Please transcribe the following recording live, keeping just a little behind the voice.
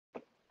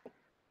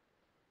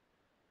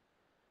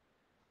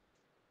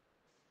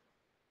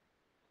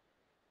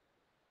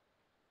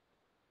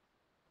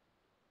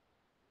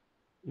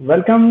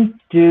Welcome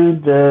to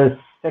the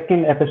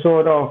second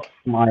episode of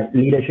my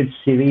leadership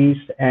series.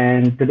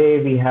 And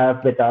today we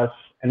have with us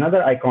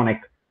another iconic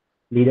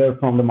leader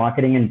from the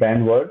marketing and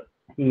brand world.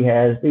 He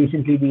has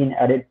recently been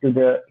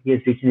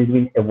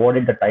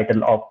awarded the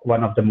title of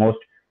one of the most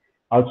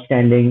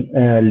outstanding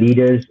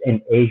leaders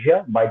in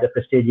Asia by the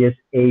prestigious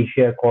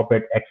Asia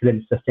Corporate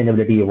Excellence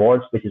Sustainability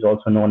Awards, which is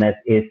also known as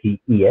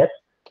ACES.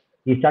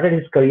 He started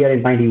his career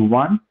in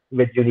 91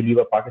 with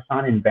Unilever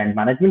Pakistan in brand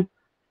management.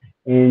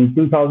 In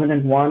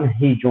 2001,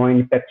 he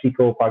joined Pepsi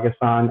Co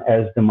Pakistan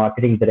as the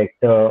marketing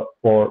director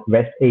for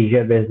West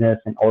Asia business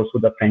and also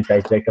the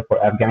franchise director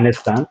for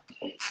Afghanistan.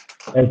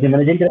 As the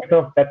managing director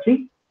of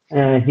Pepsi,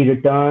 he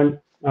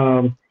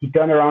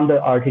turned around the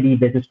RTD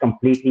business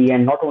completely,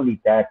 and not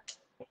only that,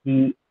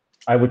 he,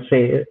 I would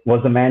say,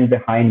 was the man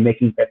behind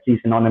making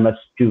Pepsi synonymous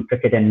to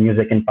cricket and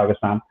music in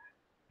Pakistan.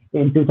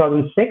 In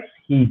 2006,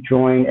 he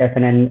joined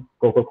F&N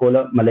Coca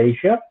Cola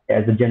Malaysia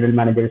as the general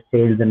manager of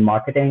sales and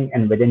marketing,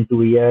 and within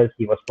 2 years,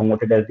 he was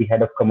promoted as the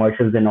head of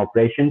commercials and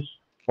operations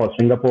for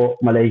Singapore,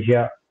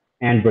 Malaysia,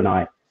 and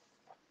Brunei.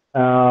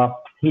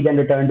 He then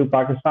returned to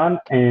Pakistan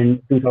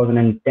in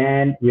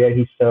 2010, where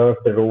he served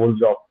the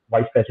roles of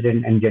vice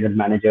president and general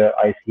manager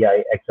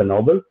ICI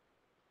Akzonobel,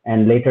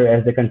 and later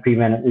as the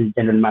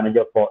general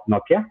manager for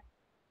Nokia.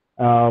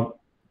 Uh,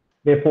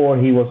 Therefore,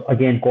 he was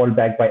again called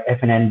back by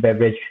F&N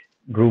Beverage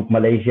Group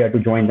Malaysia to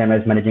join them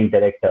as managing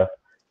director.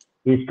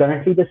 He is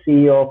currently the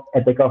CEO of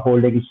Etika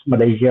Holdings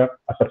Malaysia,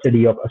 a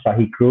subsidy of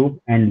Asahi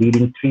Group, and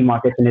leading three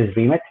markets in his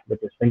remit,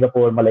 which is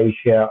Singapore,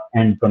 Malaysia,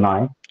 and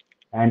Brunei.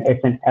 And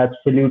it's an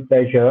absolute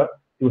pleasure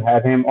to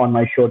have him on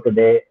my show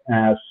today.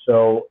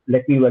 So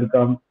let me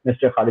welcome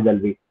Mr. Khalid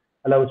Alvi.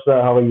 Hello,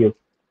 sir. How are you?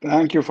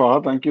 Thank you,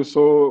 Fahad. Thank you.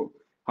 So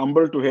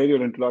humble to hear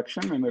your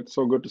introduction, and it's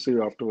so good to see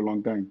you after a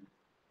long time.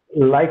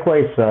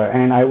 Likewise, sir.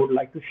 And I would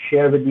like to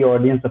share with the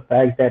audience the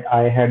fact that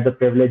I had the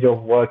privilege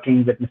of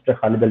working with Mr.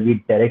 Khalid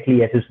Alvi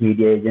directly at his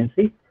media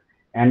agency,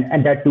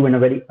 and that too in a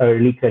very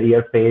early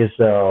career phase.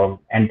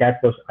 And that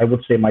was, I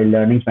would say, my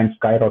learnings went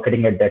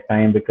skyrocketing at that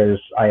time because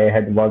I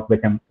had worked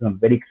with him on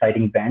very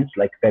exciting brands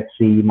like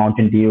Pepsi,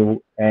 Mountain Dew,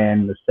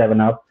 and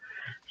Seven Up.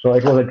 So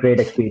it was a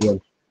great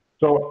experience.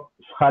 So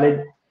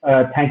Khalid,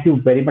 thank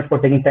you very much for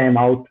taking time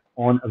out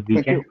on a Thank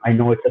weekend. you. I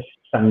know it's a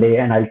Sunday,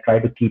 and I'll try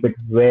to keep it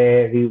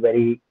very,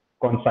 very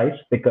concise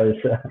because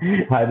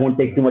I won't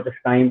take too much of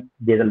time.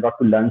 There's a lot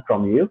to learn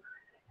from you.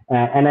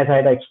 And as I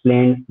had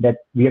explained, that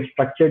we have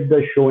structured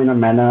the show in a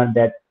manner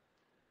that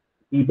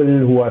people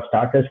who are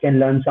starters can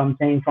learn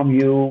something from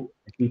you,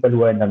 people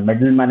who are in the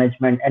middle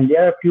management, and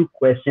there are a few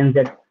questions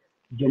that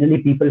generally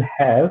people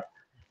have,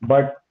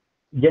 but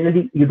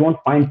generally you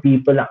don't find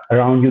people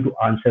around you to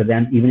answer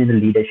them, even in the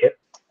leadership.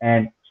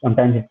 And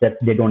sometimes it's that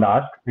they don't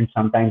ask, and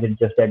sometimes it's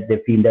just that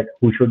they feel that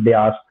who should they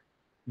ask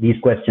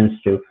these questions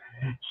to.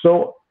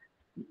 So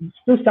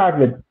to start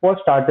with, for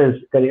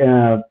starters,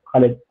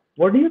 Khalid,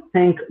 what do you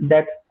think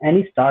that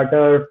any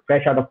starter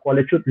fresh out of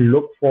college should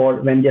look for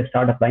when they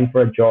start applying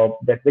for a job?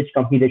 That which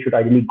company they should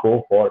ideally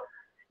go for?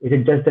 Is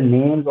it just the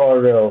names,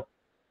 or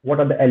what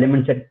are the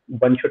elements that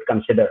one should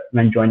consider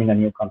when joining a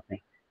new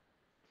company?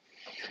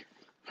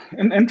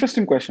 An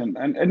interesting question,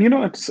 and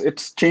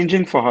it's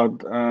changing,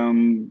 Fahad.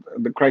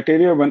 The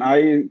criteria when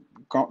I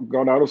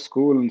got out of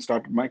school and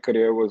started my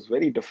career was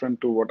very different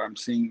to what I'm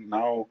seeing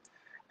now,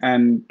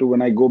 and to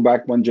when I go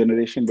back one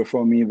generation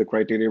before me, the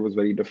criteria was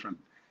very different.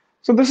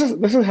 So this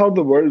is how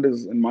the world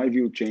is, in my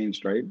view,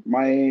 changed, right?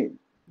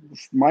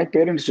 My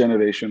parents'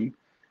 generation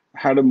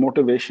had a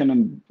motivation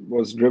and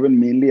was driven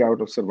mainly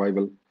out of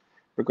survival.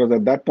 Because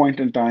at that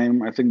point in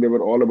time, I think they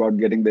were all about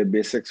getting their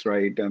basics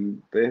right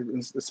and they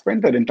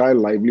spent their entire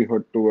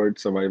livelihood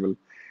towards survival.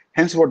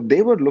 Hence, what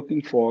they were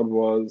looking for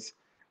was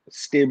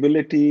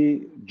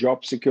stability,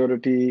 job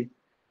security,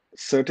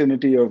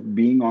 certainty of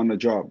being on a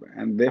job.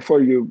 And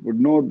therefore, you would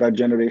know that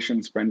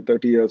generation spent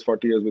 30 years,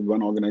 40 years with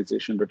one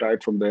organization,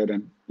 retired from there,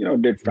 and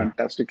did Yeah,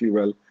 fantastically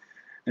well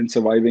in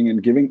surviving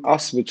and giving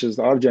us, which is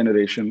our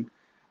generation,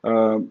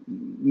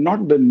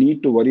 not the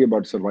need to worry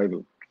about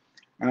survival.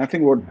 And I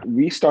think what yeah,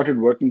 we started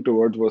working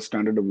towards was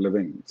standard of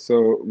living.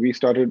 So we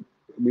started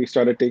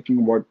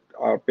taking what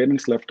our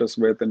parents left us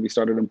with and we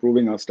started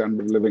improving our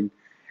standard of living.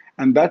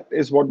 And that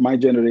is what my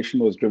generation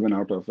was driven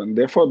out of. And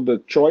therefore the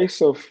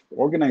choice of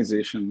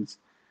organizations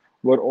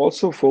were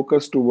also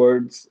focused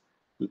towards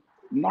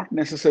not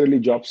necessarily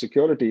job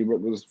security, but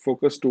was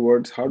focused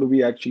towards how do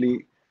we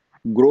actually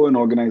grow in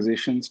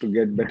organizations to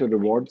get better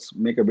rewards,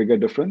 make a bigger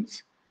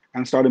difference,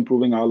 and start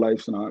improving our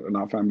lives and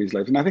our families'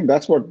 lives. And I think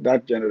that's what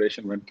that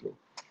generation went through.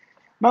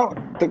 Now,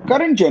 the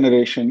current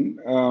generation,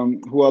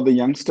 who are the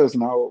youngsters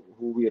now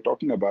who we are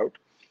talking about,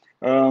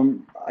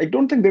 I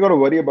don't think they got to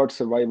worry about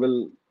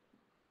survival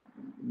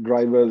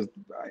drivers.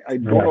 I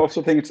don't right.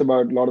 also think it's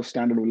about a lot of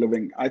standard of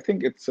living. I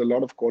think it's a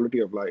lot of quality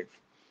of life.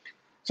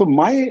 So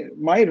my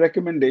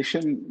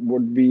recommendation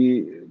would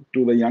be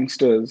to the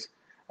youngsters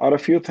are a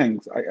few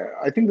things.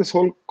 I think this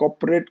whole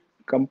corporate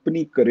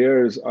company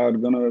careers are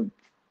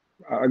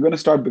gonna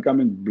start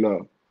becoming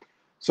blur.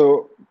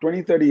 So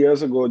 20, 30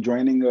 years ago,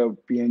 joining a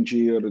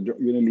P&G or a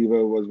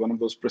Unilever was one of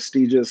those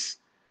prestigious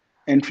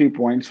entry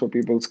points for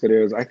people's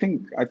careers. I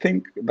think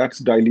that's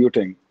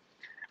diluting.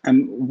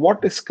 And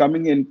what is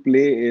coming in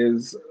play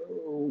is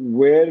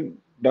where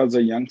does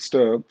a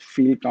youngster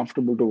feel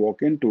comfortable to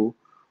walk into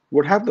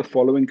would have the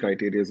following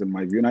criteria in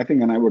my view.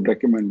 And I would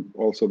recommend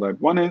also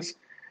that one is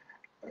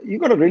you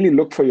got to really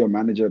look for your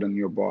manager and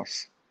your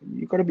boss.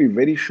 You got to be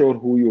very sure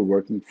who you're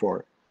working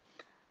for.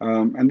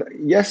 And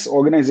yes,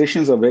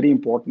 organizations are very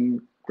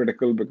important,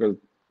 critical because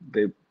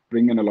they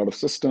bring in a lot of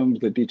systems,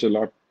 they teach a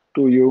lot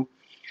to you.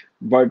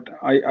 But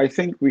I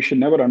think we should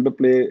never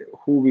underplay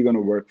who we're going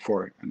to work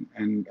for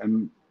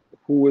and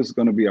who is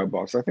going to be our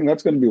boss. I think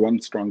that's going to be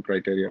one strong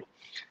criteria.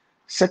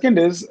 Second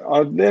is,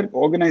 are there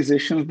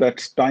organizations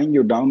that's tying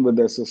you down with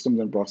their systems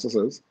and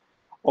processes?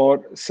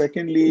 Or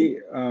secondly,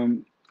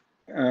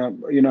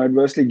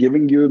 adversely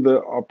giving you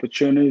the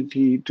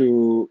opportunity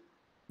to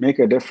make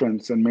a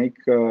difference and make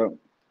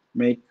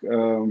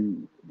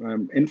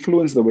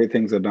influence the way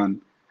things are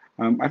done.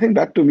 I think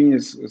that to me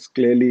is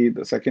clearly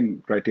the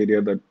second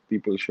criteria that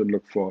people should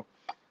look for.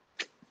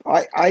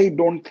 I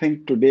don't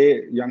think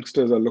today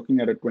youngsters are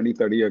looking at a 20,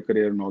 30-year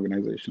career in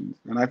organizations.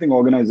 And I think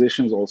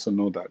organizations also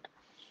know that.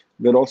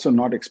 They're also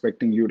not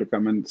expecting you to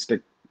come and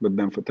stick with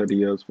them for 30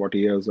 years, 40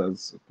 years,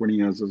 as 20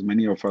 years, as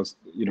many of us,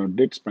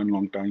 did spend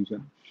long times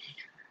in.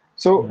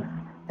 So Yeah.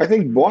 I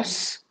think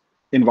boss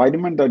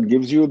environment that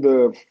gives you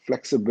the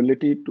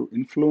flexibility to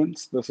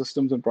influence the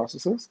systems and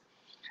processes.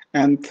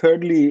 And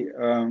thirdly,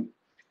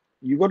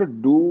 you got to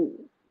do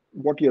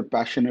what you're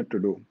passionate to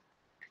do.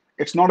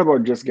 It's not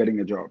about just getting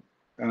a job.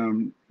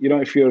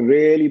 If you're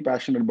really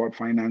passionate about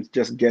finance,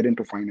 just get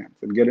into finance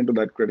and get into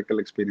that critical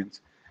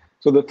experience.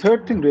 So the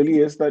third thing really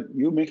is that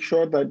you make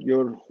sure that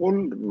your whole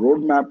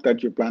roadmap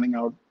that you're planning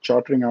out,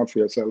 chartering out for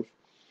yourself,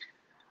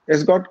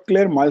 has got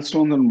clear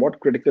milestones on what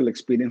critical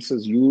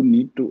experiences you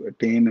need to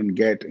attain and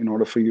get in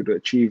order for you to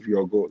achieve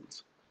your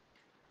goals.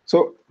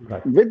 So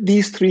Right. with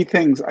these three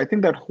things, I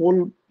think that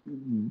whole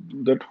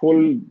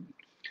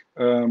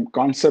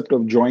concept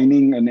of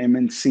joining an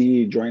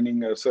MNC,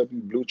 joining a certain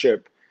blue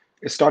chip,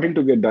 is starting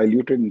to get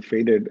diluted and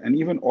faded. And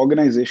even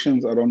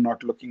organizations are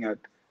not looking at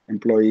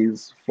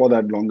employees for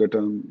that longer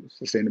term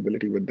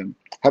sustainability with them.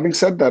 Having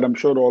said that, I'm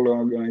sure all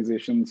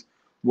organizations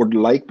would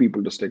like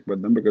people to stick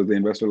with them because they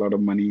invest a lot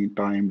of money,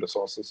 time,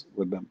 resources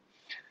with them.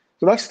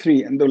 So that's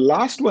three. And the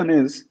last one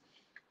is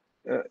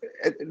uh,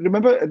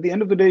 remember at the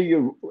end of the day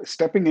you're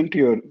stepping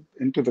into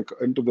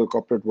the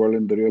corporate world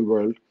and the real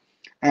world,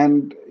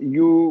 and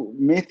you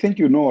may think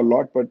you know a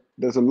lot, but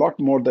there's a lot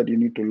more that you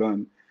need to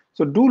learn.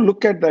 So do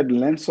look at that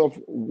lens of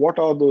what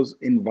are those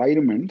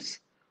environments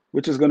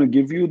which is going to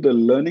give you the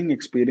learning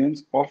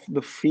experience of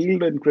the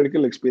field and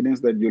critical experience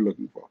that you're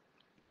looking for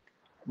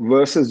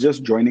versus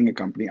just joining a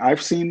company.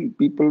 I've seen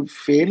people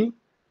fail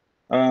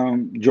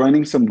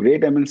joining some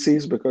great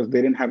MNCs because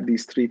they didn't have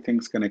these three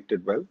things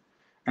connected well.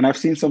 And I've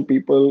seen some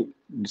people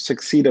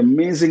succeed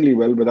amazingly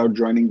well without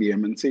joining the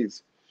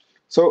MNCs.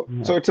 So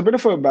Yeah. it's a bit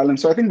of a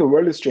balance. So I think the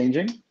world is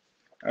changing,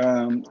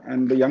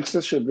 and the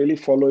youngsters should really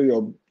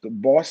follow the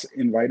boss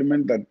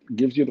environment that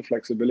gives you the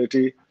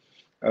flexibility,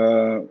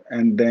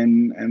 and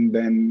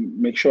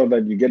then make sure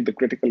that you get the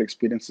critical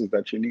experiences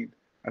that you need.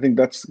 I think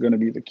that's going to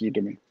be the key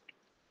to me.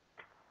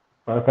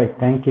 Perfect.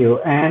 Thank you.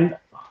 And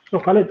so,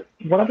 Khalid,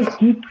 what are the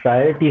key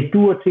priorities,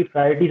 two or three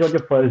priorities on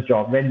your first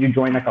job when you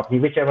join a company,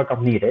 whichever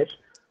company it is,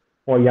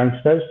 for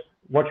youngsters?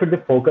 What should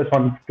they focus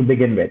on to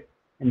begin with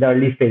in the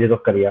early stages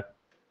of career?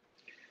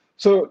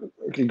 So,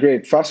 okay,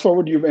 great. Fast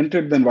forward, you've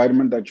entered the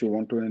environment that you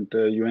want to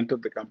enter. You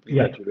entered the company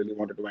Yeah. that you really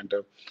wanted to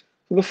enter.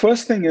 So the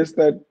first thing is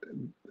that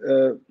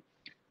uh,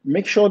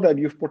 make sure that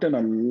you've put in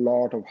a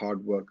lot of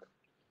hard work.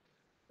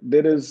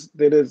 There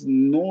is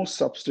no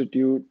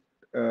substitute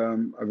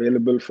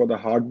available for the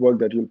hard work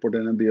that you'll put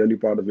in the early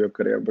part of your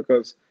career,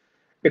 because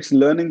it's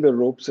learning the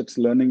ropes, it's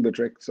learning the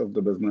tricks of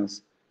the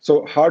business.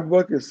 So hard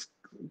work is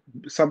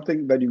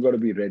something that you got to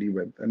be ready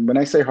with. And when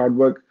I say hard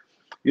work,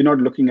 you're not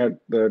looking at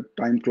the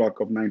time clock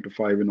of 9 to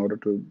 5 in order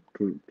to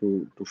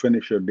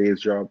finish your day's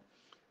job.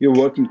 You're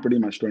working pretty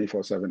much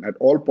 24/7. At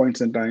all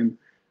points in time,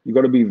 you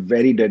got to be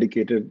very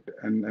dedicated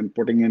and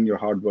putting in your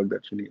hard work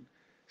that you need.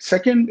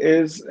 Second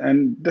is,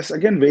 and this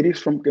again varies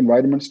from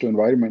environments to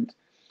environment,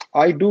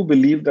 I do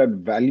believe that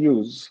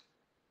values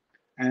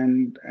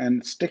and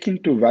sticking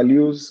to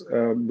values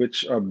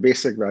which are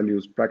basic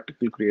values,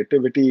 practical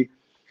creativity,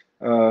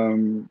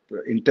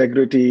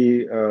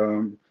 integrity,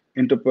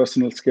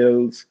 interpersonal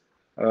skills,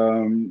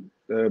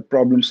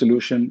 problem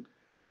solution.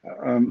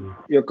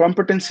 Your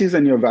competencies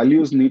and your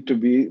values need to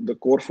be the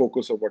core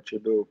focus of what you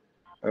do.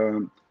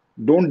 Um,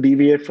 don't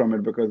deviate from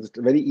it because it's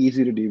very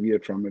easy to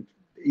deviate from it,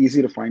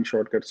 easy to find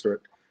shortcuts to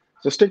it.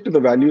 So stick to the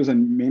values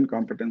and main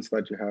competence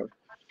that you have.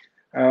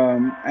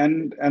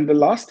 And the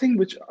last thing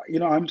which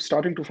I'm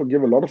starting to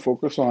forgive a lot of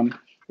focus on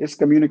is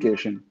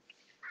communication.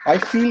 I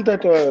feel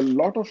that a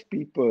lot of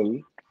people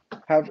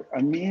have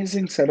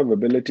amazing set of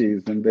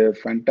abilities and they're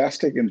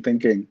fantastic in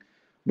thinking,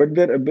 but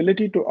their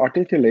ability to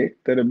articulate,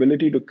 their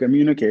ability to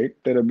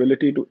communicate, their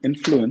ability to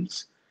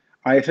influence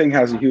I think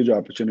has a huge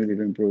opportunity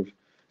to improve.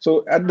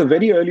 So at the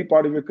very early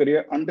part of your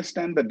career,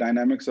 understand the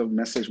dynamics of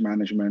message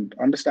management,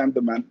 understand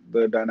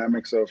the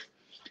dynamics of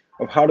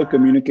how to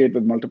communicate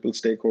with multiple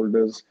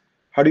stakeholders,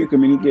 how do you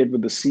communicate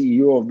with the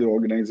CEO of the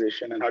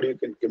organization, and how do you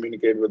can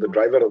communicate with the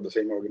driver of the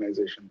same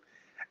organization.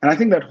 And I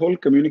think that whole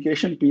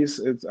communication piece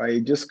is, I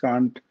just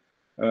can't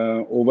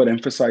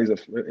overemphasize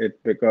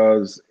it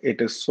because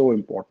it is so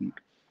important.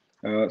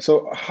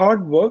 So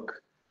hard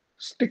work,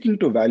 sticking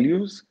to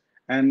values,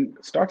 and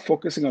start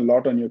focusing a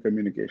lot on your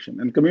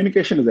communication. And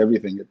communication is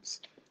everything.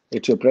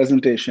 It's your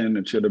presentation,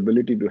 it's your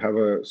ability to have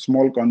a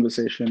small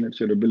conversation, it's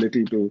your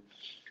ability to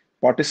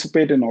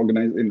participate in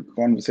organize in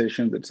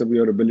conversations, it's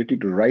your ability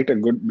to write a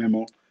good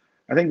memo.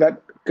 I think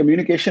that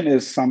communication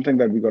is something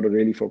that we got to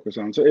really focus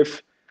on. So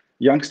if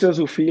youngsters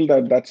who feel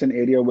that that's an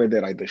area where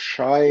they're either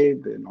shy,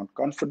 they're not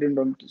confident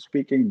on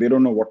speaking, they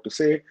don't know what to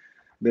say,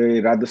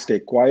 they rather stay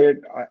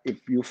quiet.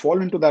 If you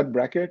fall into that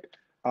bracket,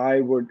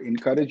 I would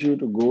encourage you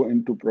to go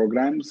into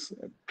programs,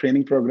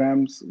 training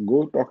programs,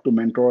 go talk to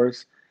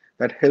mentors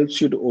that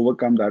helps you to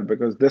overcome that,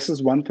 because this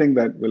is one thing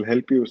that will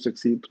help you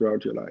succeed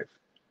throughout your life.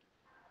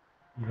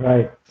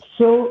 Right.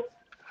 So,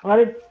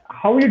 Khalid,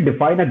 how will you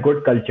define a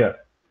good culture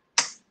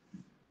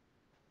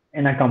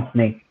in a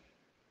company?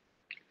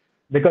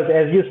 Because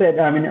as you said,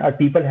 I mean,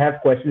 people have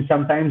questions.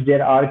 Sometimes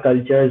there are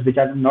cultures which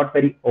are not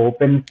very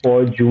open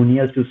for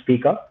juniors to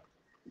speak up,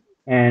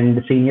 and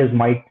the seniors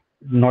might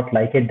not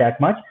like it that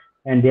much.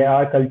 And there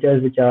are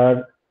cultures which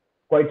are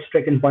quite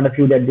strict in point of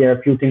view that there are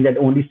a few things that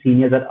only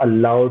seniors are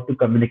allowed to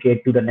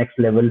communicate to the next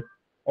level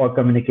or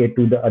communicate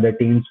to the other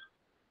teams.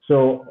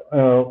 So,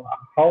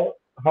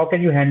 how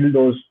can you handle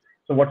those?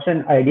 So, what's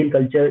an ideal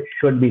culture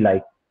should be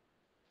like?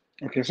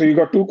 Okay, so you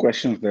got two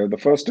questions there. The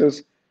first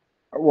is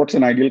what's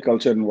an ideal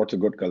culture and what's a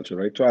good culture,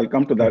 right? So I'll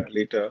come to that Right.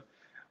 later.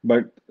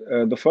 But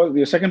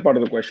the second part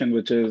of the question,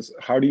 which is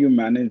how do you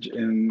manage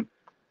in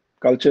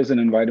cultures and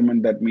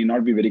environment that may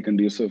not be very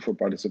conducive for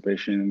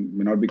participation,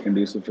 may not be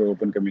conducive for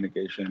open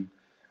communication,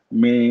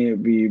 may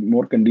be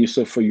more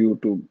conducive for you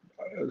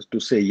to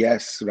say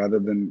yes rather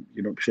than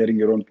sharing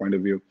your own point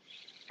of view.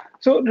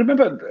 So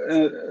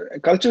remember,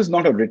 culture is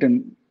not a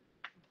written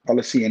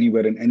policy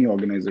anywhere in any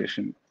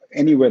organization,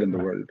 anywhere in the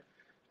Right. world.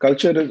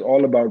 Culture is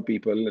all about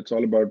people. It's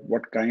all about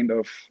what kind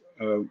of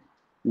uh,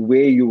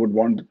 way you would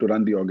want to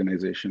run the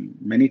organization.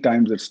 Many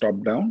times it's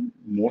top down.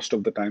 Most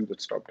of the times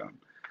it's top down.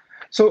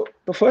 So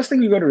the first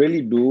thing you got to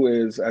really do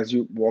is, as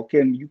you walk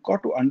in, you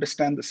got to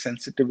understand the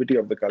sensitivity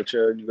of the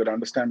culture. You got to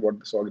understand what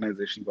this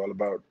organization is all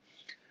about.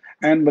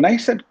 And when I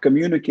said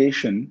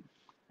communication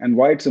and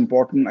why it's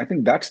important, I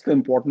think that's the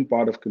important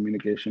part of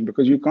communication,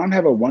 because you can't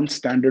have a one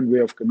standard way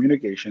of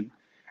communication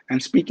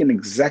and speak in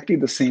exactly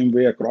the same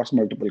way across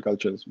multiple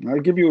cultures. And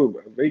I'll give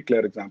you a very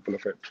clear example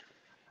of it.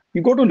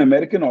 You go to an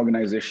American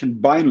organization,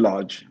 by and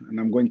large, and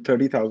I'm going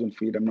 30,000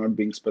 feet, I'm not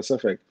being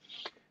specific,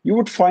 you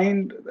would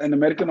find an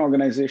American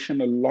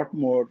organization a lot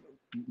more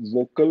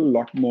vocal, a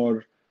lot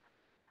more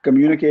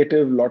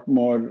communicative, a lot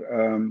more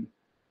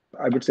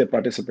I would say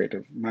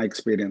participative, my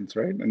experience,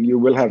 right? And you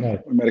will have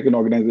Right. American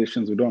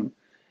organizations who don't.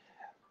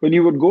 When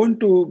you would go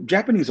into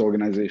Japanese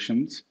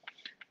organizations,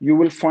 you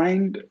will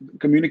find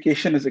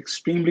communication is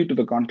extremely to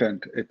the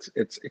content.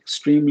 It's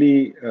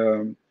extremely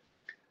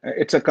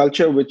it's a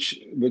culture which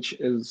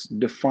is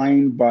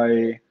defined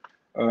by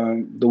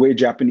the way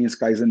Japanese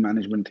Kaizen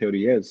management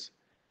theory is.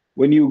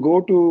 When you go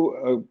to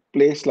a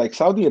place like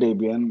Saudi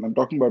Arabia, and I'm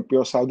talking about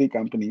pure Saudi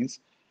companies,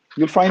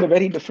 you'll find a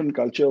very different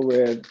culture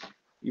where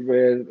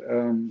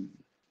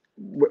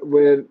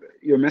where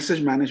your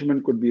message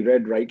management could be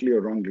read rightly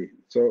or wrongly.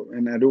 So,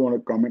 and I don't want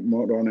to comment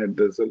more on it.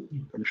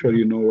 I'm sure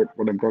you know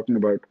what I'm talking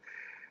about.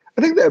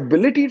 I think the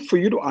ability for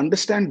you to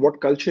understand what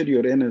culture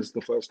you're in is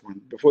the first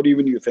one before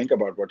even you think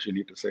about what you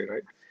need to say,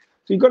 right?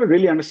 So you got to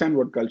really understand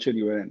what culture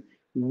you're in.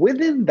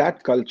 Within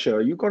that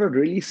culture, you got to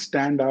really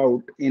stand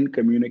out in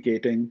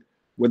communicating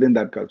within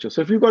that culture.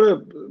 So if you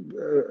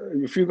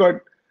got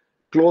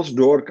closed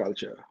door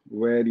culture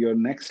where your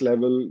next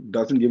level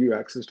doesn't give you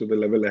access to the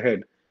level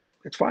ahead,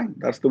 it's fine.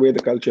 That's the way the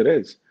culture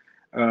is.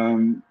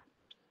 Um,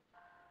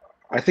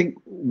 I think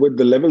with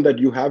the level that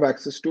you have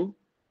access to,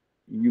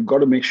 you got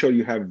to make sure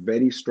you have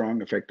very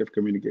strong, effective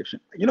communication.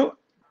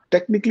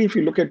 Technically, if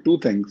you look at two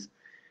things,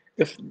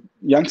 if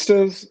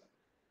youngsters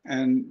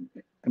and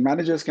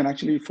managers can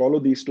actually follow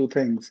these two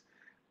things,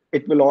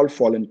 it will all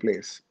fall in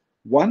place.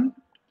 One,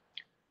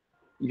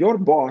 your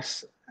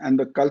boss and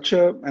the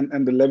culture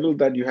and the level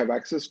that you have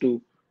access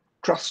to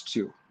trusts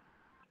you,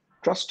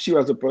 trusts you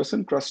as a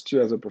person, trusts you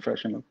as a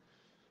professional.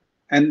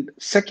 And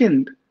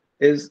second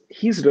is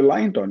he's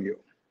reliant on you.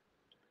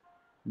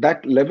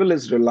 That level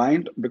is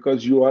reliant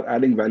because you are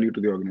adding value to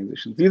the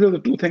organization. These are the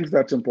two things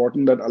that's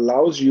important that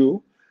allows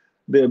you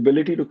the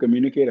ability to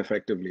communicate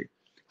effectively.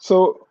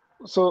 So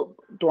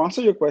to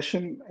answer your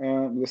question,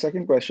 the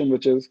second question,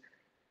 which is,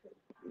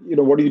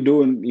 what do you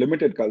do in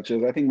limited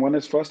cultures? I think one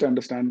is first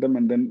understand them,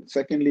 and then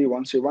secondly,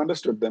 once you've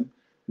understood them,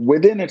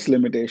 within its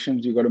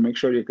limitations, you got to make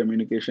sure your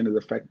communication is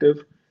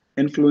effective,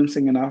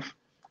 influencing enough,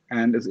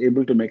 and is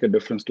able to make a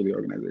difference to the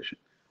organization.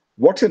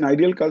 What's an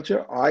ideal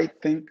culture? I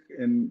think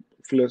in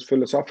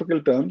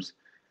philosophical terms,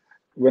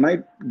 when I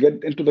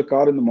get into the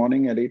car in the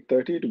morning at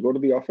 8:30 to go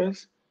to the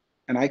office,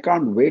 and I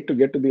can't wait to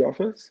get to the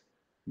office,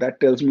 that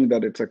tells me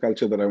that it's a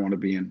culture that I want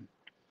to be in.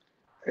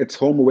 It's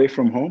home away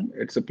from home.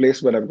 It's a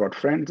place where I've got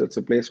friends. It's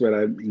a place where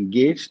I'm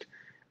engaged.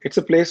 It's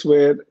a place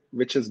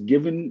which has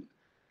given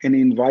an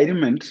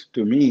environment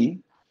to me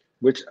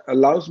which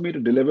allows me to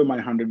deliver my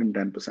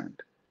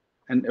 110%.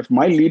 And if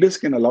my leaders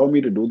can allow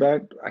me to do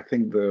that, I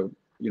think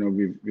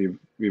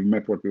we've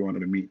met what we wanted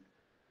to meet.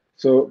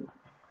 So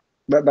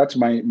that's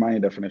my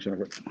definition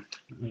of it.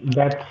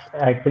 That's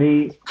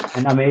actually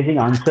an amazing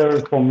answer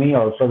for me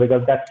also,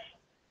 because that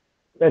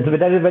is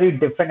a very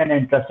different and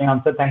interesting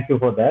answer. Thank you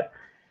for that.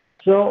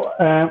 So,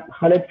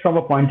 Khalid, from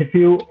a point of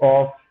view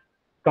of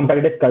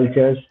competitive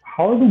cultures,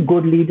 how do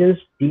good leaders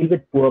deal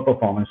with poor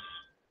performance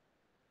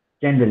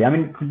generally? I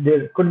mean,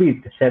 there could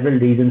be several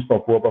reasons for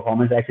poor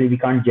performance. Actually, we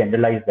can't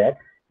generalize that.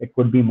 It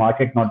could be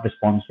market not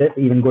responsive.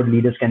 Even good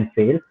leaders can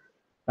fail.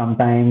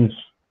 Sometimes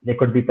there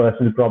could be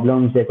personal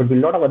problems. There could be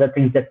a lot of other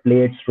things that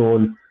play its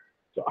role.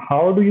 So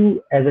how do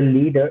you, as a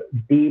leader,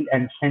 deal?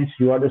 And since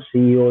you are the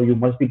CEO, you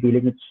must be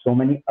dealing with so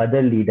many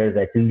other leaders,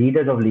 actually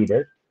leaders of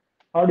leaders.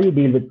 How do you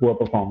deal with poor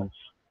performance?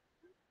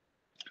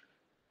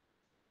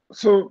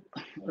 So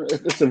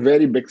it's a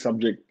very big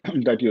subject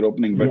that you're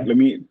opening, but Yeah, let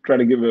me try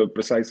to give a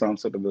precise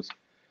answer to this.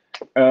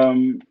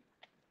 Um,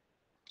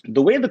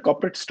 the way the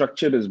corporate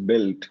structure is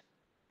built,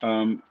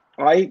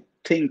 I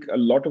think a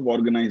lot of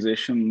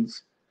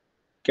organizations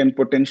can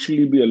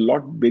potentially be a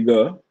lot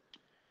bigger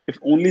if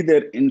only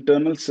their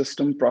internal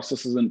system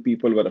processes and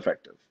people were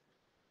effective,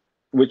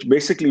 which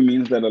basically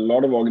means that a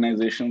lot of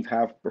organizations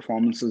have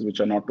performances which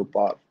are not to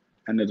par,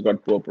 and it's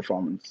got poor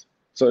performance.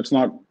 So it's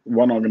not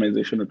one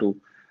organization or two.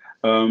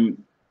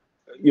 Um,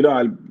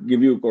 I'll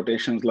give you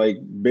quotations like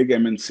big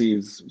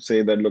MNCs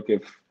say that, look,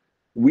 if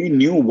we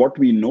knew what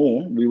we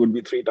know, we would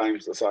be three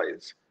times the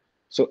size.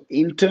 So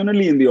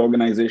internally in the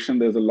organization,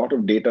 there's a lot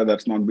of data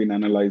that's not been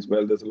analyzed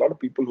well. There's a lot of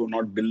people who are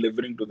not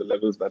delivering to the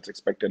levels that's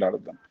expected out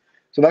of them.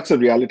 So that's a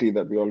reality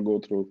that we all go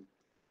through.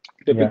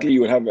 yeah, Typically,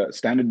 you have a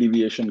standard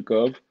deviation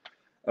curve.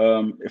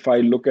 If I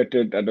look at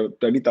it at a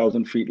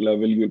 30,000 feet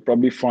level, you'll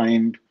probably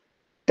find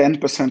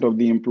 10% of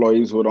the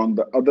employees who are on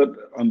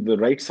the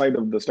right side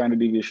of the standard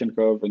deviation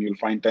curve, and you'll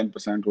find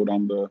 10% who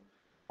are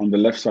on the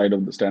left side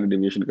of the standard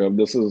deviation curve.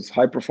 This is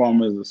high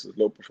performers, this is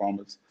low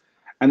performers.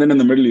 And then in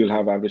the middle, you'll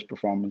have average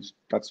performance.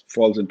 That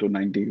falls into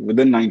 90.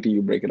 Within 90,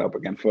 you break it up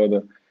again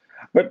further.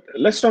 But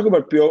let's talk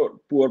about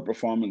poor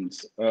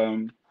performance.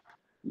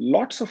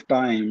 Lots of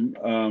time,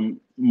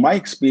 my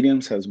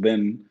experience has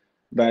been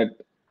that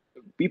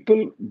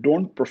people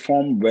don't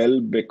perform well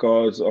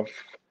because of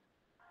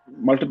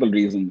multiple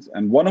reasons.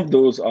 And one of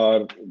those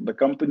are the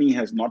company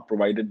has not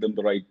provided them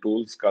the right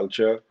tools,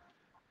 culture,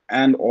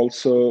 and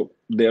also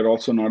they're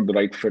also not the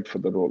right fit for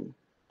the role.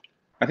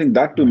 I think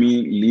that to yeah,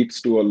 me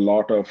leads to a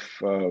lot of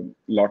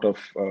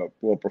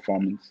poor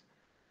performance.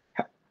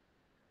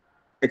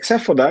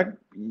 Except for that,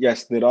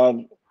 yes, there are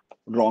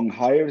wrong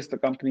hires the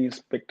company has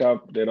picked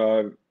up. There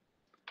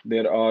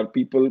are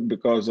people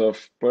because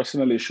of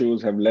personal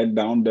issues have let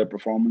down their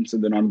performance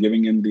and they're not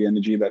giving in the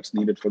energy that's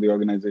needed for the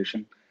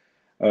organization.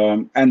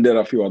 And there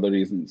are a few other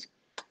reasons.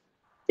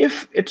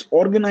 If it's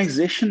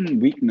organization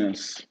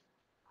weakness,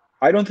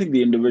 I don't think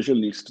the individual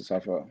needs to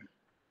suffer.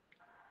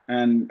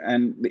 And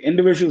the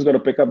individual's got to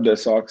pick up their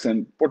socks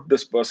and put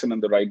this person in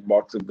the right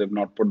box if they've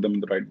not put them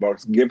in the right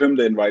box. Give him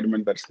the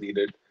environment that's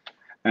needed,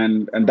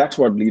 and that's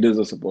what leaders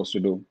are supposed to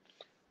do.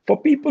 For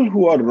people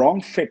who are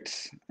wrong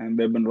fits and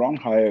they've been wrong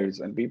hires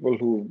and people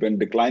who've been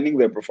declining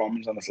their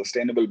performance on a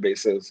sustainable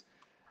basis,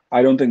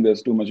 I don't think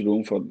there's too much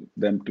room for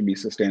them to be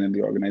sustained in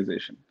the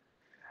organization.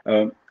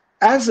 Um,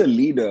 as a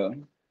leader,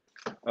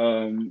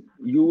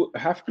 you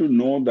have to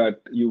know that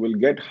you will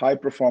get high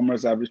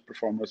performers, average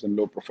performers, and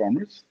low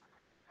performers.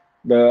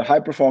 The high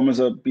performers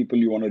are people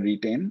you want to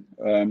retain.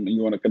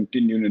 You want to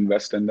continue to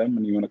invest in them,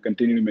 and you want to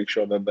continue to make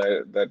sure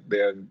that they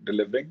are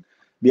delivering.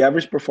 The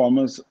average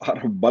performers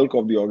are a bulk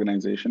of the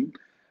organization.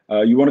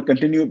 You want to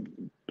continue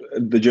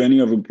the journey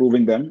of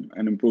improving them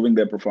and improving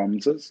their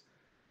performances,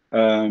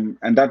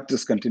 and that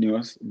is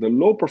continuous. The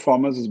low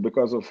performers is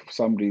because of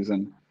some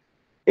reason.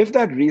 If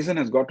that reason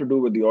has got to do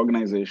with the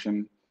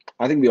organization,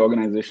 I think the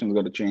organization has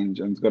got to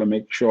change and it's got to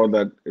make sure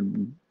that it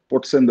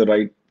puts in the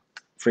right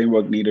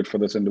framework needed for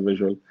this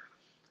individual.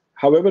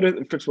 However,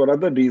 if it's for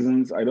other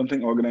reasons, I don't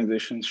think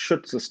organizations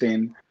should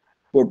sustain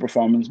poor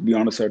performance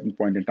beyond a certain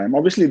point in time.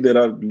 Obviously, there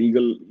are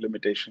legal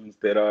limitations,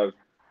 there are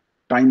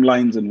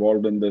timelines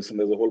involved in this, and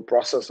there's a whole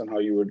process on how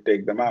you would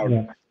take them out.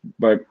 yeah.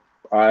 But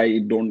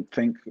I don't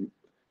think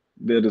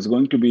there is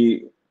going to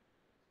be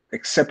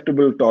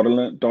acceptable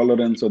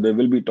tolerance, or there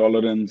will be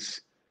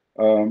tolerance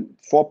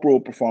for poor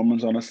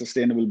performance on a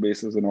sustainable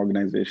basis in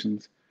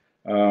organizations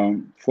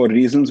for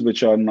reasons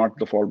which are not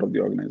the fault of the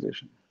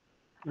organization.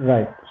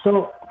 Right.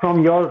 So,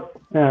 from your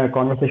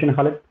conversation,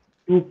 Khalid,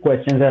 two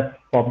questions have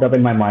popped up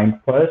in my mind.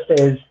 First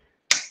is,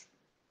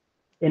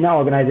 in an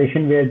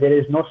organization where there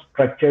is no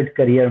structured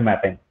career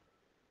mapping,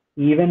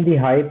 even the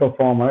high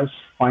performers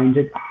find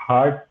it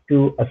hard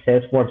to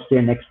assess what's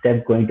their next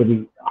step going to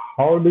be.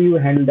 How do you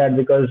handle that?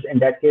 Because in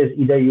that case,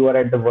 either you are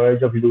at the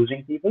verge of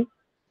losing people,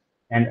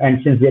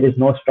 and since there is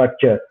no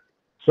structure,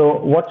 so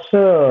what's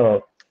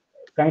a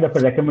kind of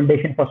a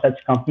recommendation for such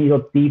companies or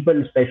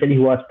people, especially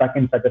who are stuck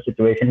in such a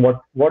situation?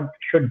 What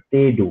should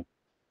they do?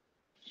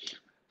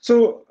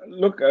 So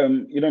look,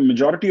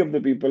 majority of the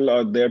people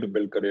are there to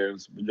build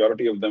careers.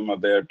 Majority of them are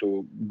there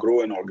to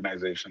grow in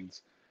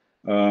organizations,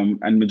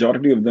 and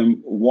majority of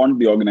them want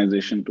the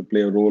organization to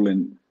play a role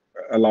in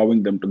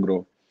allowing them to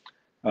grow.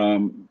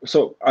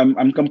 So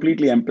I'm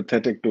completely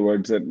empathetic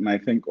towards it, and I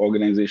think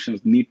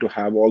organizations need to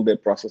have all their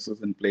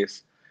processes in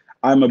place.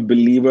 I'm a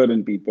believer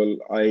in people.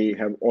 I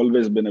have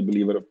always been a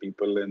believer of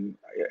people, and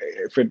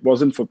if it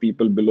wasn't for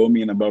people below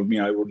me and above me,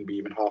 I wouldn't be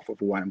even half of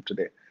who I am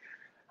today.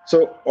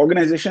 So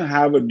organizations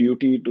have a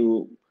duty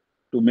to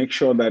make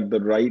sure that the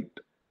right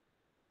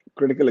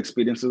critical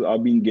experiences are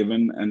being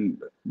given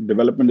and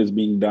development is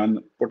being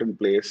done, put in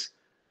place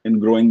in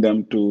growing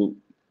them to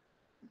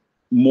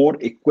more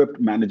equipped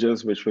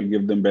managers, which will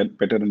give them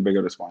better and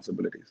bigger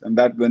responsibilities. And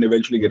that then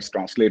eventually gets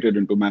translated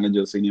into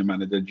manager, senior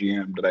manager,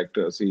 GM,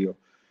 director, CEO.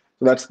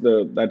 So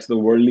that's the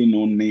worldly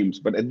known names.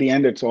 But at the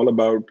end, it's all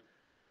about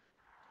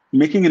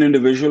making an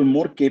individual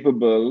more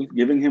capable,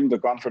 giving him the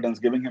confidence,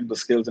 giving him the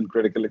skills and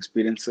critical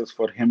experiences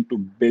for him to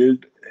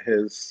build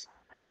his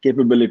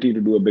capability to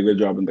do a bigger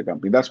job in the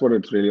company. That's what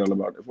it's really all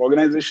about. If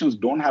organizations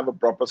don't have a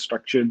proper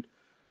structured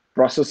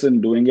process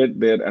in doing it,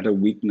 they're at a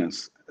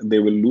weakness. They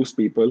will lose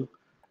people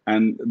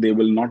and they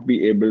will not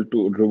be able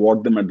to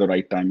reward them at the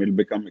right time. It'll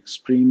become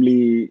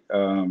extremely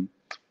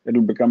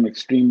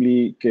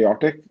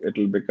chaotic.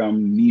 It'll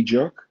become knee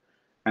jerk,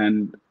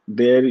 and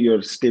there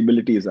your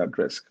stability is at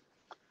risk.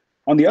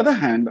 On the other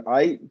hand,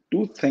 I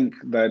do think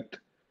that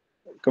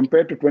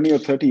compared to 20 or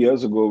 30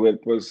 years ago, where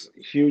it was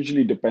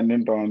hugely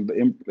dependent on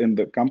in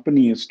the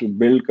companies to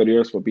build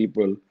careers for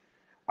people,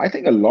 I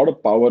think a lot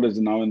of power is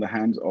now in the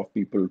hands of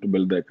people to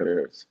build their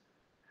careers.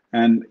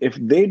 And if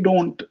they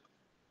don't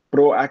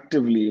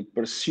proactively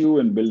pursue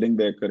in building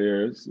their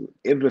careers,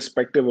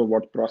 irrespective of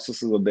what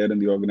processes are there in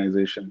the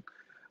organization,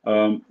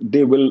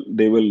 they will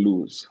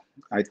lose.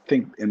 I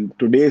think in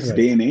today's Right.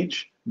 day and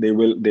age, they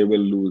will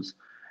lose.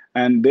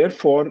 And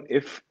therefore,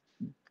 if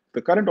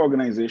the current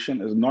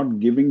organization is not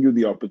giving you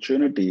the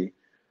opportunity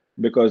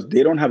because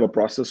they don't have a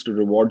process to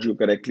reward you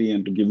correctly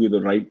and to give you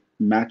the right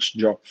match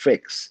job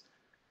fix,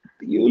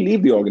 you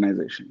leave the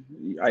organization.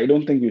 I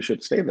don't think you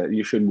should stay there.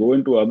 You should go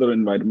into other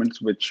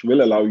environments which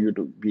will allow you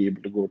to be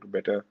able to go to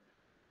better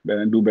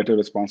and do better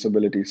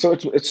responsibility. So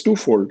it's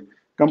twofold.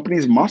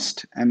 Companies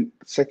must, and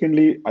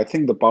secondly, I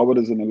think the power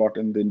is in a lot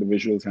in the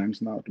individual's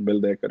hands now to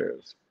build their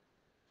careers.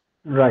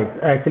 Right.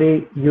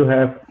 Actually, you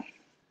have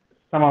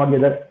somehow or the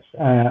other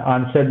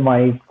answered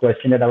my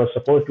question that I was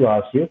supposed to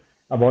ask you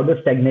about the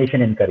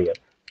stagnation in career.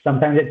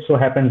 Sometimes it so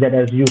happens that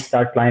as you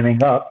start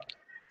climbing up,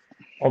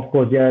 of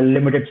course, there are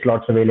limited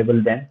slots available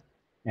then,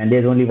 and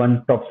there's only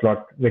one top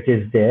slot which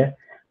is there.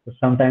 So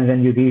sometimes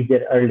when you reach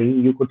there early,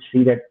 you could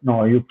see that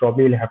no, you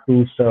probably will have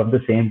to serve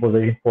the same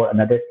position for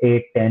another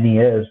 8, 10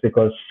 years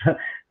because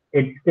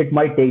it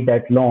might take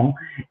that long.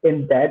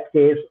 In that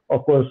case,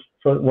 of course,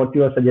 so what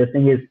you are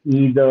suggesting is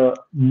either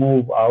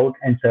move out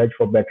and search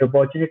for better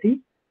opportunity,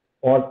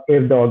 or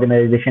if the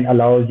organization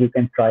allows, you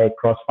can try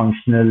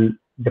cross-functional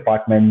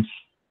departments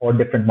or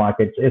different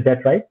markets. Is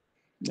that right?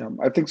 Yeah,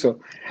 I think so.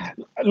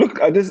 Look,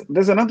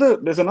 there's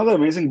another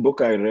amazing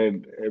book I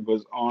read. It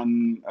was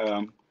on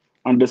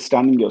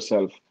understanding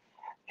yourself.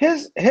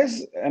 His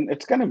and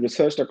it's kind of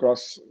researched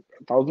across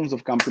thousands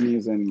of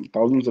companies and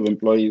thousands of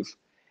employees.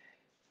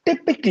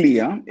 Typically,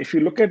 if you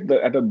look at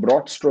a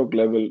broad stroke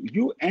level,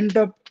 you end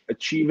up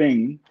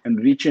achieving and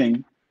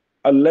reaching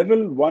a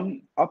level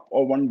one up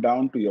or one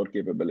down to your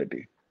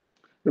capability.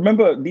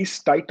 Remember, these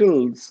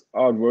titles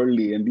are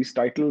worldly, and these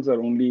titles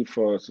are only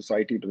for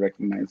society to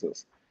recognize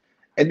us.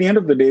 At the end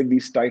of the day,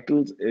 these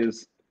titles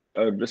is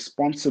a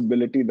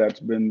responsibility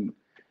that's been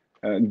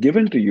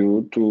given to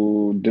you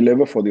to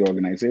deliver for the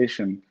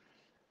organization.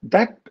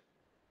 That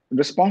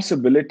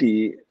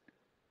responsibility,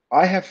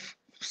 I have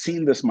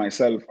seen this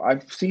myself.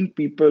 I've seen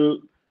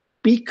people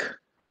peak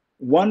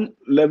one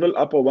level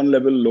up or one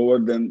level lower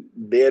than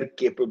their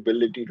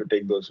capability to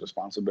take those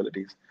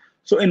responsibilities.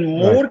 So, in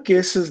Right. more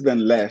cases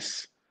than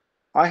less,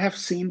 I have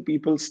seen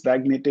people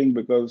stagnating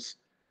because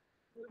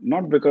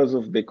not because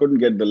of they couldn't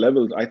get the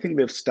levels. I think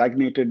they've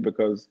stagnated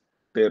because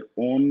their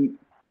own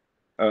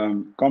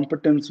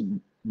competence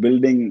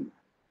building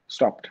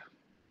stopped.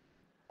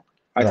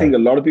 I think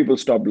Right. a lot of people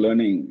stop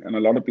learning, and a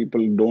lot of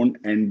people don't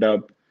end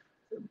up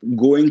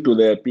going to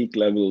their peak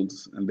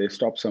levels, and they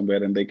stop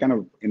somewhere, and they kind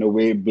of, in a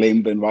way,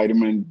 blame the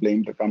environment,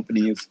 blame the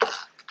companies.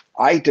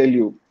 I tell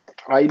you,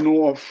 I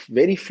know of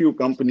very few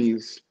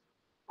companies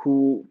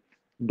who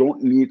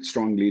don't need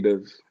strong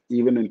leaders,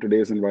 even in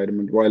today's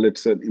environment. While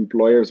it's an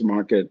employer's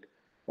market,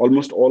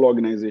 almost all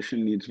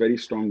organization needs very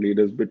strong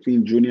leaders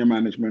between junior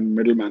management,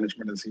 middle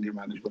management, and senior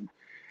management.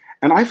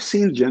 And I've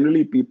seen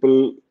generally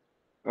people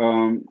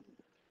um,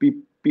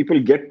 people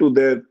get to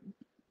their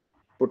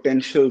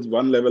potentials,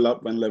 one level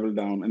up, one level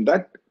down, and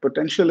that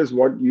potential is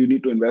what you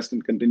need to invest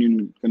in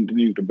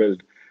continuing to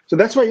build. So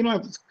that's why, I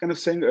was kind of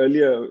saying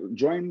earlier,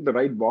 join the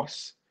right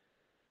boss,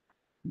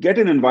 get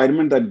an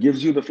environment that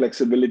gives you the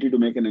flexibility to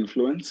make an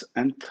influence,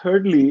 and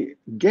thirdly,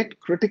 get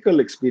critical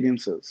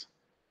experiences.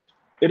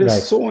 It is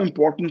Right. so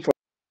important for.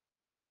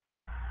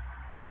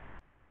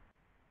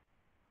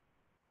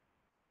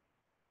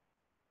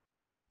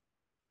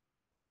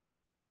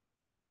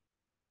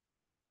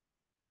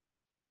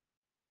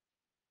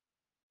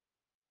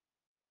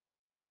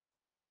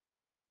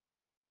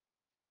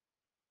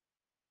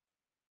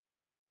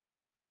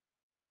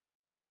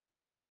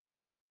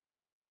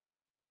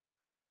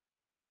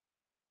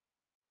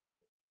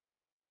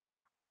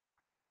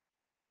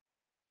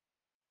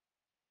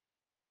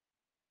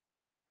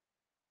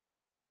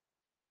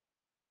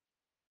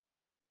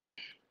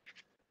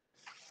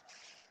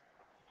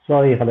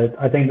 Sorry, Khalid.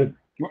 I think that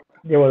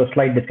there was a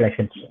slight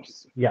disconnection. So,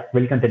 yeah,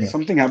 we'll continue.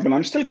 Something happened.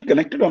 I'm still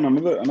connected on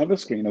another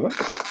screen, is it?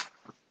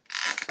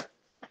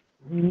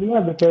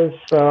 Yeah, because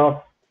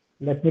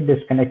let me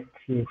disconnect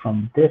you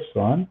from this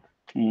one.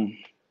 Hmm.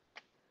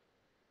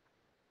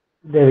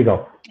 There we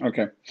go.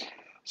 Okay.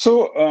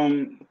 So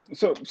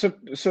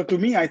to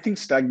me, I think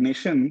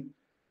stagnation,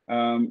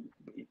 um,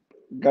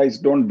 guys,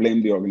 don't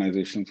blame the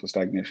organization for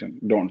stagnation.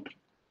 Don't.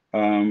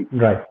 Um,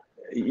 Right.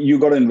 you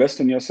got to invest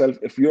in yourself.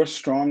 If you're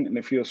strong and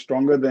if you're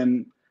stronger than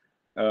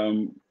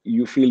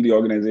you feel the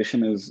organization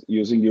is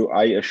using you,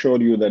 I assure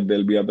you that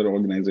there'll be other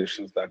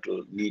organizations that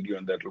will need you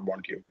and that will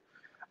want you.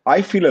 I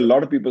feel a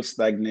lot of people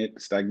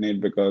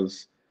stagnate because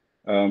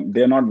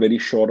they're not very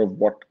sure of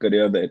what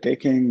career they're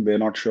taking.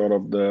 They're not sure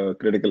of the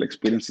critical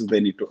experiences they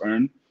need to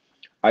earn.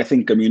 I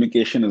think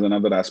communication is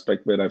another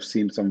aspect where I've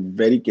seen some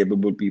very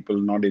capable people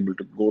not able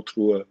to go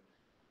through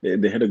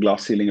they hit a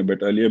glass ceiling a bit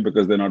earlier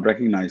because they're not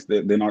recognized.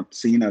 They're not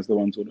seen as the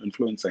ones who are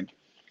influencing.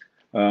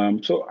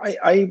 So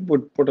I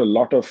would put a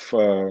lot of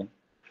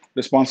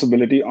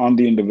responsibility on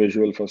the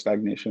individual for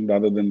stagnation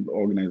rather than the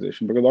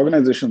organization, because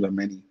organizations are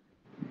many,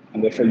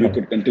 and therefore you Right.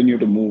 could continue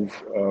to move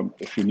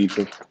if you need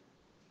to.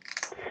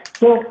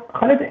 So,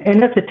 Khalid,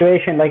 in a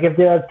situation like if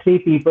there are three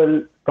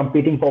people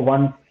competing for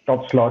one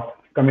top slot,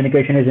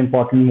 communication is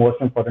important,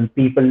 most important.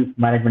 People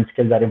management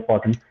skills are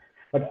important.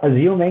 But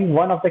assuming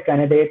one of the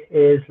candidates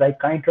is like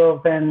kind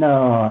of an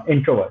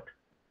introvert,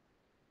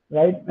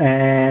 right?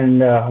 And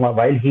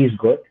while he's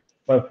good,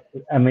 but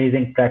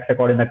amazing track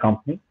record in the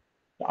company,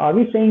 are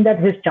we saying that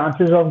his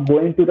chances of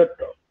going to the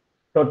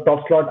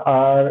top slot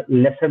are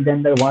lesser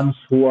than the ones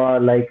who are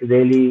like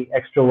really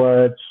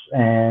extroverts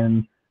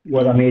and who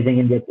are No, amazing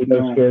in their people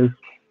no, skills?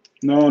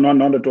 no,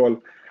 not at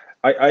all.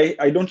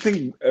 I don't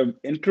think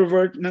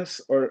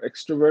introvertness or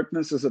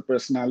extrovertness is a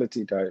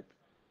personality type.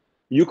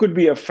 You could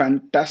be a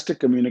fantastic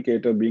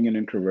communicator being an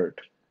introvert,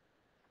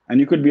 and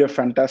you could be a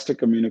fantastic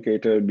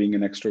communicator being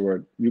an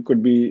extrovert. You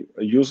could be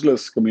a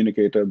useless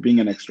communicator being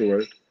an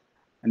extrovert,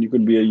 and you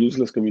could be a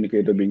useless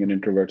communicator being an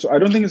introvert. So I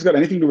don't think it's got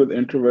anything to do with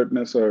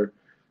introvertness or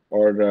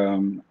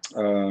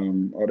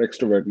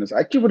extrovertness.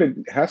 Actually, what it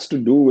has to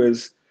do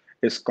is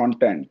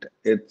content.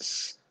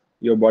 It's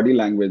your body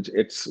language.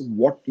 It's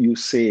what you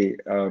say.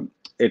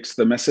 It's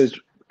the message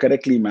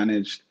correctly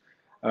managed.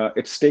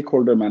 It's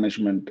stakeholder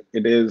management.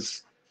 It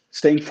is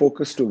staying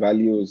focused to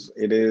values.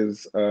 It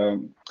is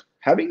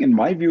having, in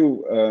my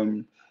view,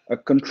 a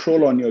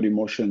control on your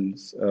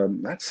emotions.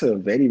 That's a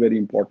very, very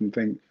important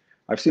thing.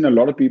 I've seen a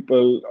lot of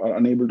people are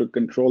unable to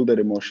control their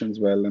emotions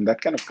well, and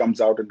that kind of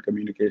comes out in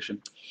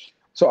communication.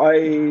 So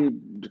I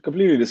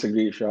completely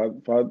disagree, Shah.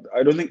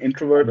 I don't think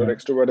introvert or Yeah.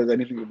 extrovert has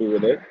anything to do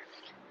with it.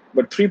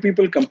 But three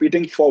people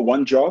competing for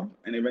one job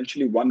and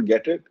eventually one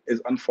get it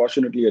is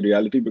unfortunately a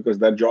reality because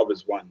that job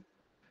is one.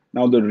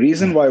 Now, the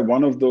reason Yeah. why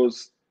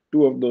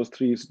two of those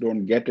threes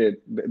don't get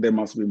it, there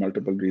must be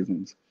multiple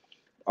reasons.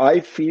 I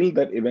feel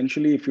that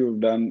eventually, if you've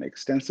done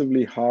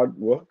extensively hard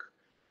work,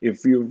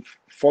 if you've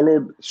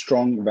followed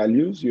strong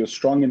values, you're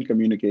strong in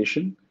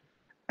communication,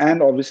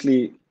 and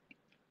obviously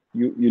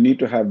you need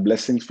to have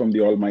blessings from the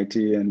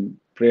Almighty and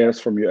prayers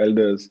from your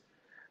elders.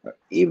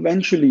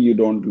 Eventually, you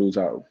don't lose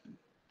out.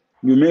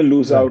 You may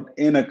lose Right. out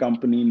in a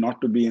company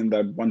not to be in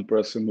that one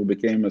person who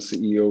became a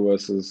CEO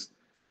versus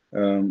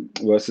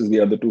the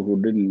other two who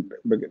didn't.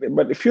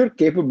 But if you're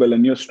capable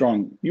and you're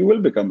strong, you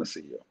will become a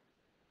CEO.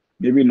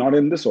 Maybe not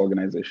in this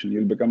organization,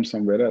 you'll become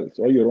somewhere else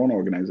or your own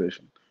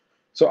organization.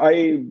 So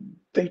I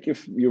think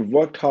if you've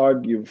worked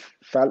hard, you've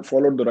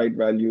followed the right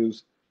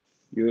values,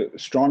 you're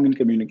strong in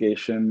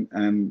communication,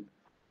 and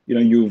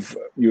you've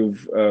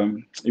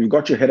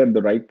got your head at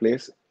the right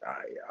place.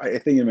 I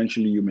think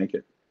eventually you make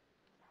it.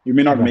 You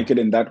may not Right. make it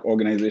in that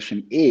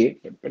organization A,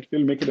 but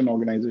you'll make it in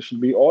organization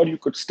B, or you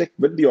could stick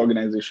with the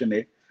organization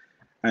A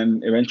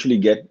and eventually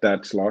get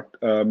that slot.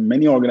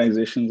 Many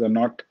organizations are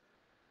not,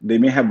 they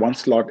may have one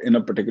slot in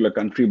a particular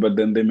country, but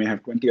then they may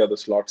have 20 other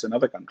slots in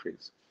other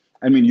countries.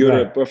 I mean,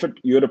 Right.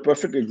 you're a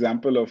perfect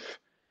example of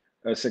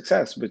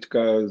success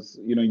because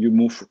you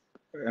move,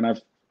 and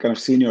I've kind of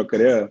seen your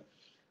career.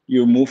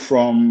 You move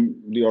from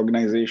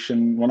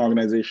one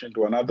organization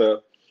to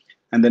another,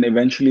 and then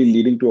eventually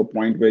leading to a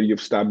point where you've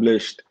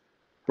established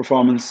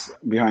performance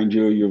behind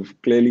you. You've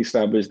clearly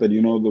established that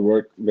you know the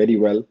work very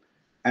well,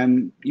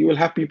 and you will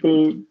have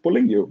people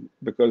pulling you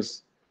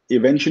because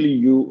eventually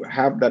you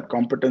have that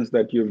competence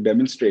that you've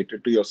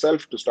demonstrated to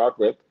yourself to start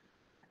with.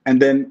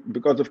 And then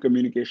because of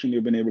communication,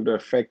 you've been able to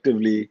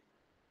effectively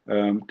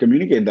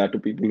communicate that to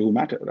people who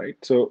matter, right?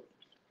 So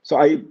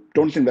I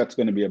don't think that's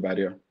going to be a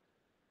barrier.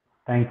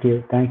 Thank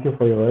you. Thank you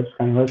for your words,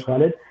 kind words,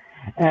 Khalid.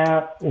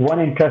 One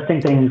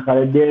interesting thing,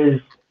 Khalid, there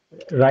is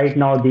right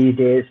now these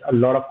days a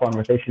lot of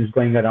conversations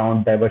going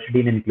around diversity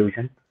and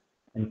inclusion.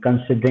 And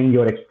considering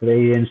your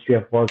experience, you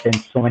have worked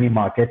in so many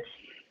markets.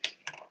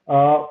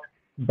 Uh,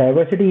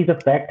 Diversity is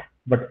a fact,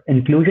 but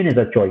inclusion is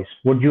a choice.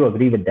 Would you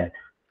agree with that?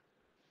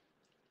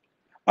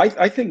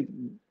 I think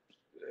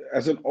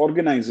as an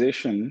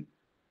organization,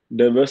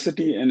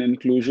 diversity and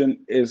inclusion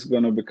is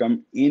going to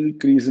become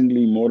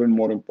increasingly more and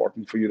more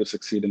important for you to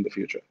succeed in the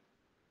future.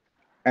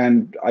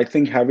 And I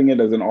think having it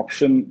as an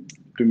option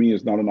to me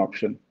is not an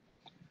option.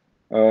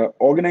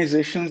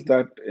 Organizations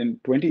that in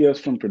 20 years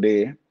from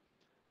today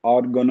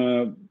are going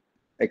to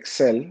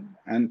excel,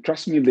 and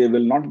trust me, they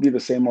will not be the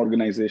same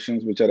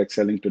organizations which are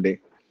excelling today.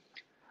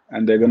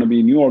 And they're going to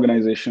be new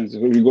organizations.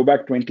 If we go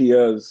back 20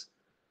 years,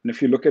 and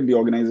if you look at the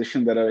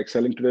organizations that are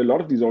excelling today, a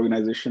lot of these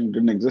organizations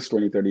didn't exist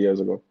 20, 30 years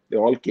ago. They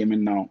all came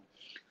in now.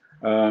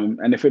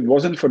 And if it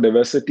wasn't for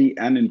diversity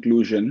and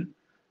inclusion,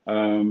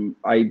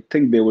 I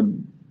think they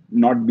would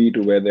not be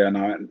to where they are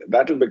now. And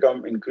that will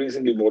become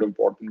increasingly more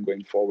important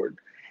going forward.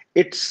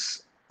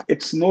 It's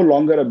it's no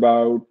longer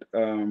about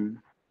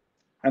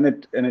and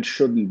it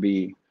shouldn't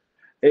be.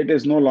 It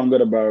is no longer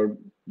about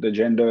the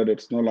gender.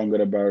 It's no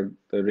longer about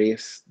the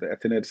race, the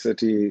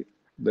ethnicity,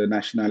 the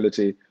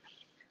nationality.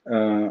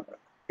 Uh,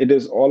 it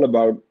is all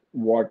about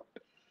what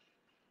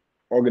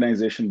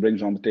organization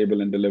brings on the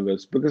table and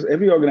delivers. Because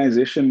every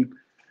organization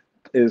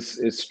is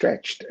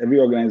stretched. Every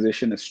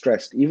organization is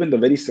stressed. Even the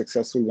very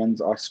successful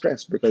ones are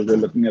stressed because they're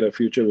looking at a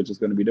future which is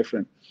going to be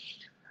different.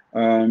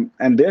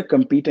 And they're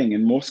competing.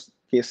 In most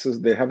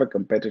cases, they have a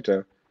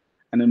competitor.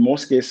 And in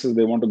most cases,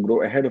 they want to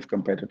grow ahead of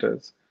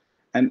competitors.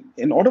 And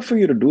in order for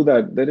you to do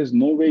that, there is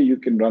no way you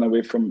can run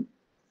away from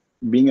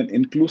being an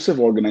inclusive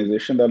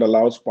organization that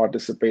allows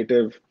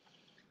participative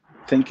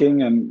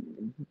thinking and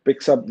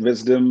picks up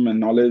wisdom and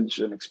knowledge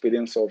and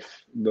experience of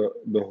the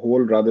whole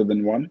rather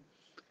than one.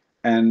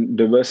 And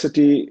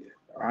diversity,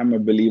 I'm a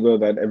believer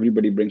that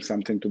everybody brings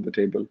something to the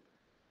table.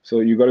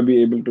 So you got to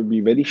be able to be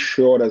very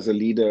sure as a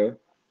leader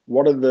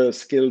what are the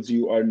skills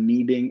you are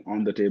needing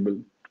on the table.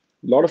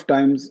 A lot of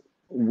times,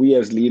 we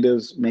as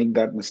leaders make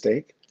that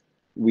mistake.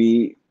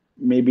 We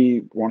may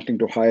be wanting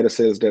to hire a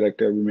sales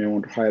director, we may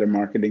want to hire a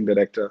marketing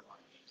director,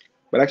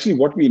 but actually,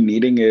 what we're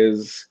needing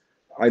is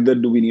either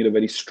do we need a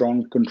very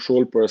strong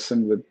control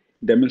person with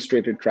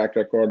demonstrated track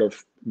record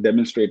of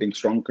demonstrating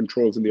strong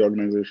controls in the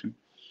organization?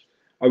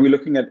 Are we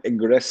looking at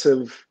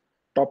aggressive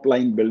top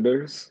line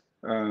builders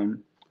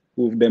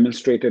who've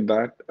demonstrated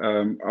that?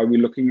 Are we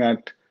looking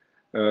at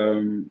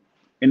um,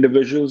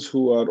 individuals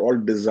who are all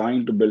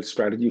designed to build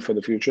strategy for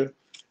the future?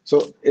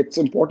 So it's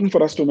important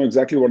for us to know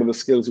exactly what are the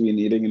skills we're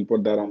needing and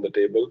put that on the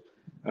table.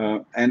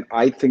 And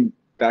I think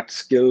that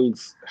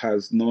skills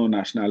has no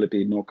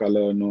nationality, no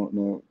color,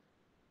 no.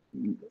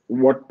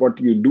 What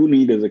you do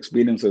need is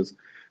experiences.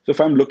 So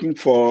if I'm looking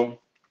for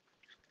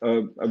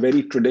a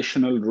very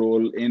traditional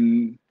role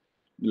in,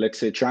 let's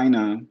say,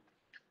 China,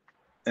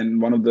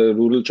 and one of the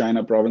rural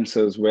China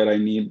provinces where I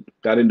need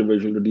that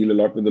individual to deal a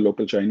lot with the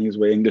local Chinese,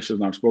 where English is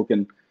not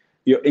spoken,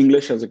 your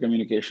English as a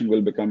communication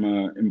will become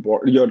a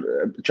important.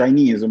 Your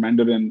Chinese or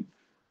Mandarin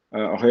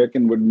or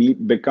Hokkien would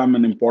need become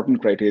an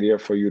important criteria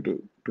for you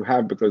to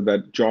have because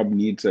that job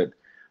needs it.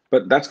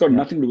 But that's got Yeah.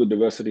 nothing to do with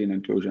diversity and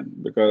inclusion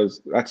because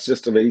that's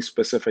just a very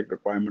specific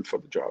requirement for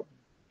the job.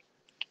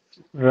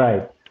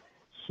 Right.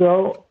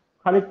 So,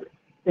 Khalid,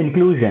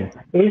 inclusion.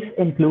 Is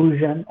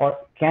inclusion or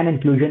can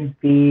inclusion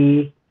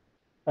be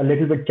a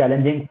little bit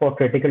challenging for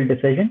critical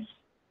decisions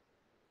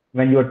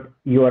when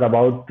you are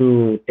about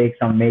to take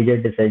some major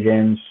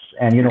decisions,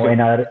 and Okay, in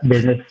our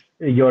business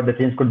your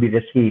decisions could be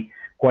risky,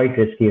 quite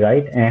risky,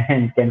 right?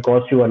 And can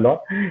cost you a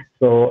lot.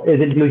 So is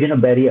inclusion a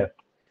barrier?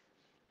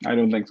 I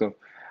don't think so.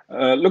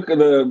 Look,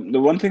 the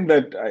one thing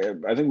that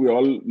I think we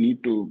all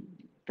need to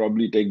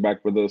probably take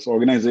back with us,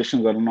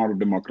 organizations are not a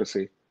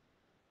democracy.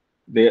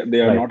 They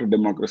are Right. not a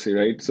democracy,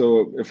 right?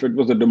 So if it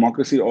was a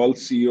democracy, all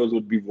CEOs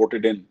would be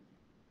voted in.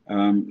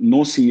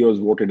 No CEOs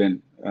voted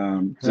in,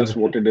 just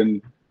Right. voted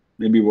in,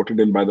 maybe voted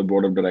in by the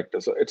board of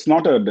directors. So it's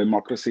not a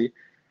democracy.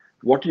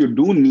 What you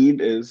do need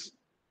is,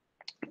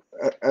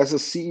 as a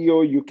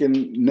CEO, you can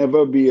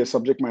never be a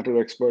subject matter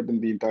expert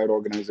in the entire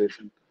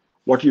organization.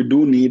 What you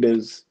do need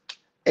is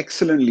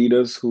excellent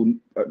leaders who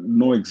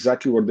know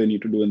exactly what they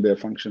need to do in their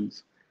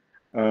functions.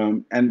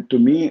 And to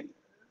me,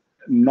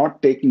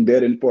 not taking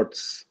their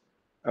inputs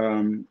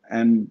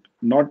and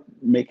not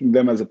making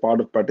them as a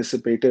part of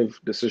participative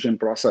decision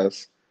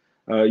process,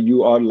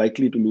 you are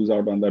likely to lose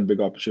out on that big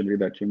opportunity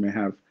that you may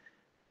have.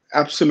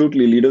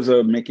 Absolutely, leaders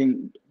are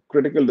making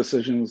critical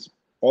decisions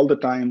all the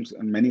times,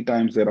 and many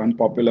times they're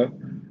unpopular.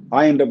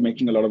 I end up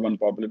making a lot of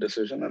unpopular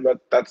decisions, and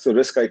that's the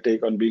risk I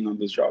take on being on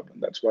this job,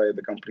 and that's why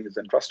the company has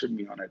entrusted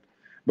me on it.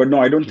 But no,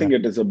 I don't think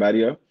Right. it is a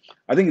barrier.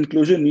 I think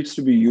inclusion needs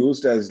to be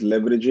used as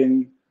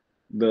leveraging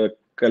the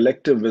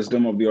collective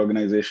wisdom of the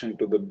organization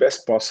to the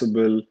best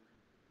possible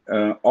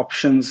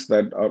options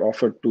that are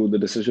offered to the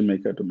decision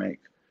maker to make.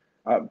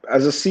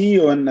 As a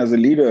CEO and as a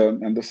leader,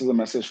 and this is a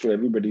message to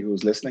everybody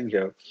who's listening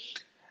here,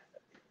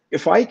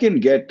 if I can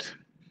get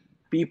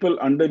people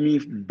under me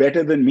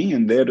better than me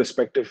in their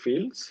respective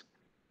fields,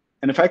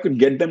 and if I could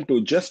get them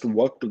to just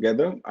work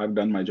together, I've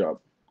done my job.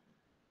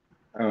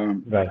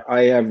 Right.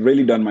 I have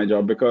really done my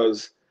job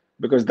because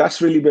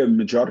that's really where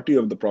majority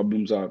of the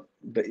problems are.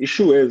 The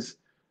issue is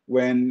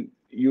when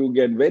you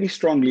get very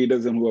strong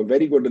leaders and who are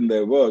very good in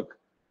their work,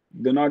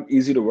 they're not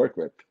easy to work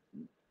with.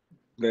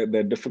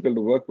 They're difficult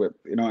to work with,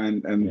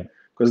 and Yeah.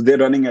 because they're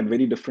running at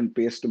very different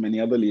pace to many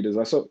other leaders.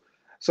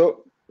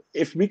 So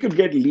if we could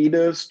get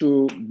leaders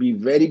to be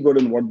very good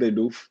in what they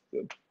do,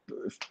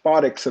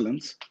 par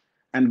excellence,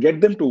 and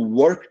get them to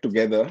work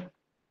together,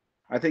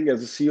 I think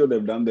as a CEO,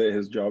 they've done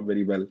his job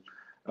very well.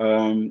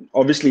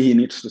 Obviously, he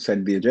needs to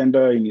set the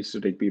agenda. He needs to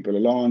take people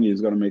along.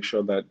 He's got to make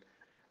sure that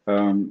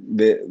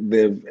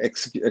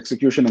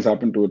execution has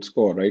happened to its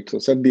core, right? So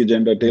set the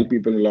agenda, Yeah. take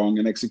people along,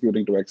 and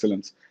executing to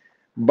excellence.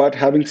 But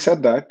having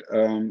said that,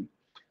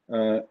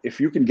 if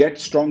you can get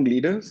strong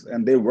leaders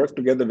and they work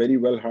together very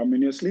well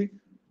harmoniously,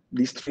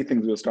 these three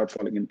things will start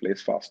falling in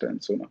place faster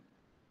and sooner.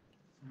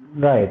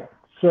 Right.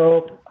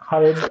 So,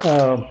 Khalid,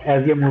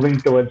 as you're moving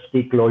towards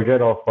the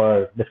closure of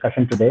our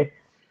discussion today,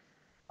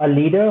 a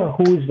leader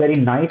who's very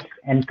nice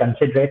and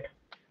considerate,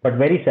 but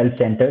very self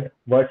centered,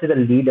 versus a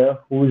leader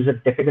who's a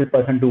difficult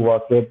person to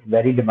work with,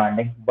 very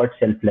demanding, but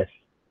selfless.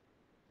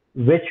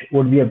 Which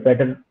would be a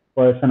better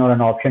person or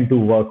an option to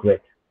work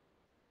with?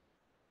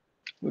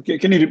 Okay,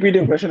 can you repeat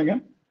your question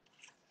again?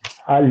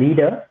 A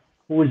leader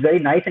who is very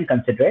nice and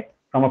considerate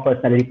from a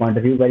personality point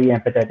of view, very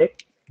empathetic,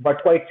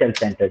 but quite self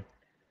centered,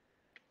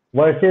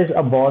 versus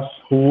a boss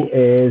who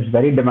is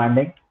very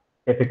demanding,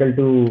 difficult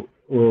to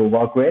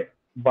work with,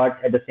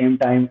 but at the same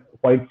time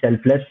quite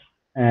selfless,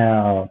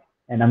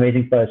 an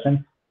amazing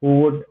person who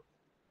would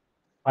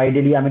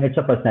ideally, I mean, it's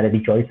a personality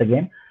choice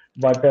again,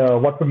 but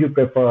what would you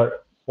prefer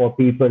for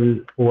people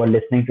who are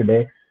listening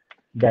today?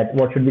 That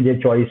what should be their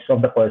choice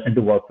of the person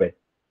to work with?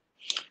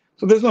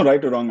 So there's no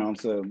right or wrong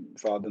answer,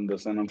 Fahad, in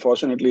this. And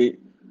unfortunately,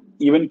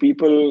 even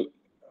people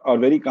are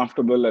very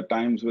comfortable at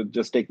times with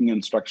just taking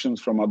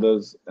instructions from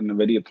others in a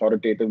very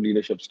authoritative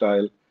leadership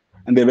style.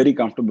 And they're very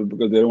comfortable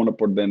because they don't want to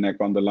put their neck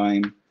on the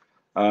line.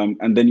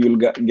 And then you'll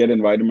get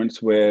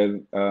environments where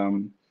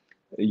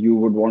you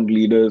would want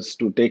leaders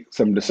to take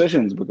some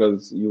decisions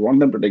because you want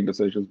them to take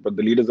decisions, but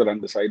the leaders are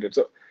undecided.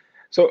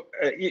 So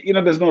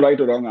there's no right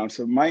or wrong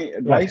answer. Right,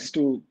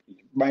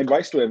 My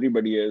advice to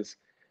everybody is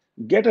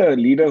get a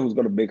leader who's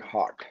got a big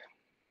heart.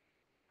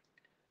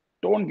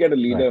 Don't get a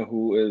right, leader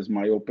who is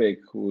myopic,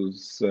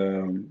 who's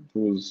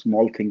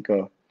small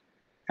thinker.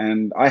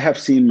 And I have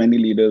seen many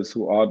leaders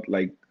who are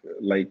like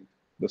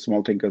the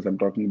small thinkers I'm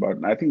talking about.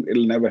 And I think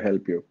it'll never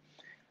help you.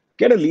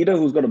 Get a leader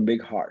who's got a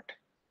big heart.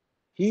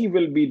 He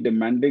will be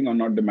demanding or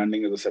not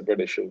demanding is a separate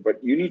issue.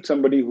 But you need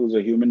somebody who's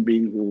a human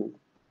being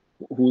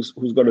who's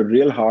got a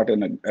real heart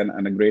and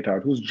a great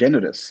heart, who's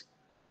generous,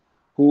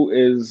 who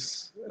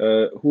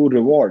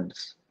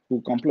rewards,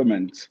 who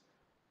compliments,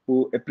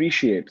 who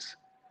appreciates,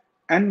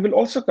 and will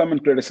also come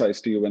and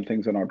criticize to you when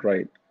things are not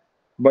right.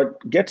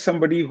 But get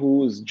somebody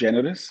who's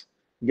generous,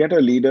 get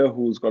a leader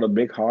who's got a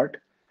big heart,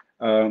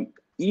 um,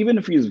 even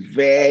if he's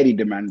very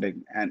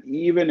demanding, and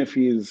even if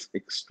he's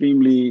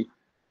extremely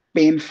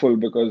painful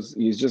because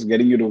he's just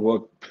getting you to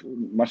work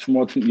much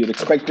more than you'd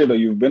expected or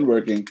you've been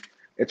working.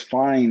 It's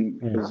fine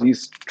yeah, because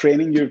he's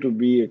training you to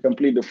be a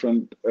completely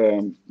different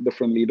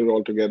leader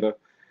altogether.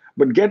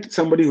 But get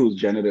somebody who's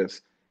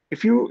generous.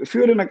 If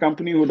you're in a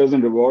company who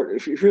doesn't reward,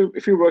 if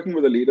you're working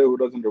with a leader who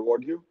doesn't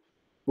reward you,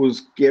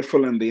 who's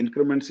careful in the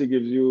increments he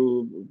gives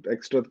you,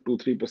 extra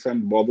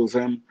 2-3% bothers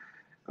him,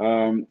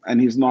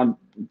 and he's not,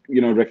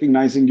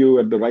 recognizing you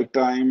at the right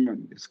time,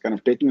 and he's kind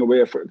of taking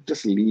away effort.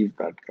 Just leave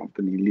that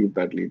company, leave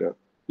that leader.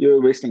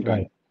 You're wasting time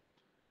right,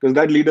 because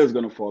that leader is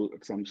going to fall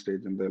at some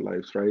stage in their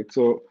lives, right?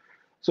 So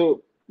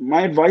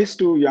my advice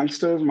to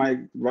youngsters, my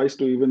advice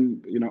to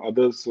even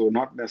others who are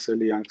not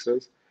necessarily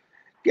youngsters,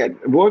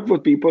 work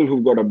with people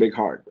who've got a big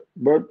heart.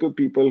 Work with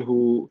people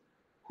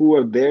who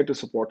are there to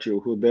support you,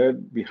 who are there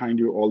behind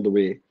you all the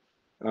way,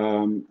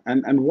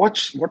 and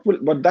watch what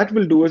that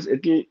will do is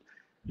it'll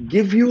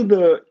give you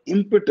the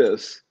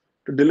impetus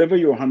to deliver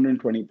your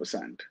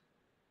 120%.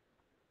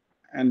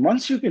 And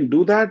once you can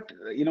do that,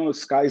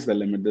 sky's the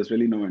limit. There's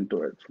really no end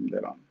to it from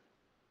there on.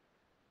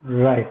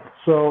 right.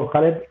 So,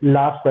 Khalid,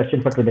 last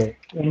question for today.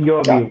 In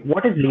your Yeah. view,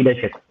 what is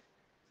leadership?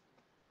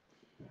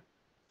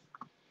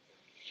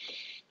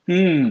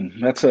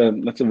 That's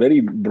a very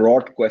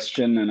broad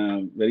question and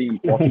a very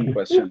important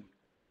question.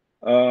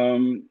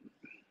 Um,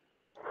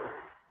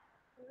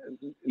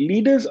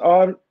 Leaders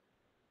are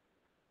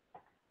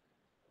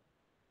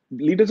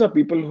leaders are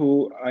people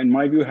who, in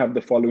my view, have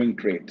the following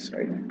traits,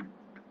 right?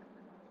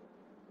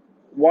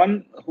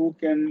 One, who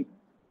can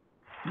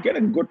get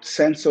a good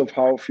sense of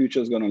how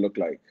future is going to look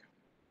like.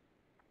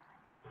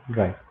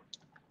 Right.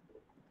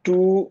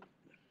 Two,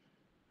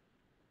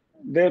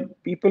 they're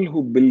people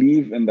who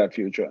believe in that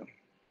future.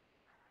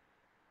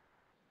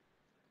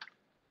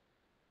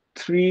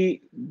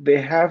 Three, they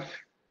have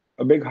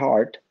a big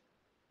heart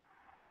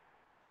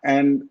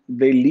and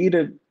they lead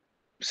a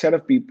set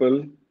of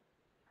people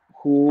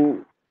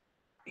who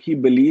he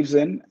believes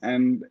in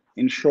and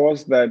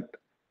ensures that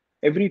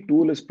every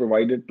tool is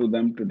provided to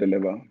them to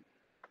deliver.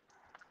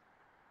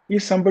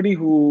 He's somebody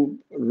who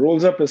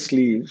rolls up his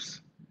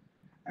sleeves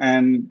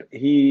and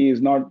he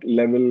is not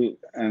level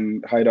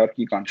and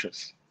hierarchy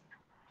conscious.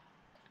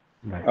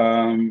 Right.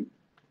 Um,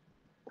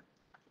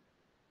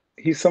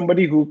 he's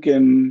somebody who's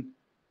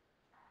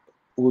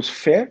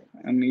fair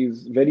and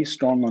he's very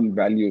strong on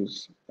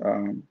values.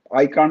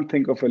 I can't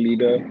think of a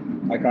leader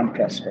I can't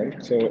trust,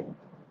 right? So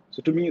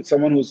to me, it's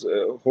someone who's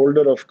a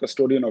holder of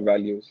custodian of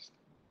values.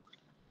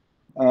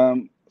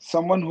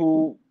 Someone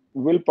who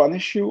will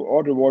punish you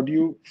or reward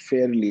you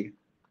fairly,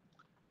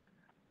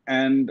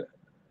 and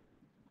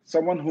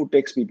someone who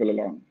takes people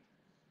along.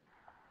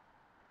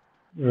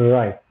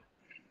 Right.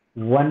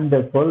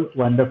 Wonderful,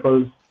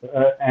 wonderful.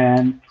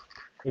 And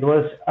it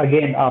was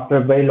again after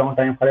a very long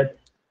time, Khalid,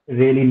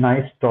 really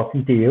nice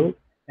talking to you.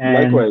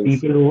 And Likewise.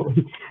 people who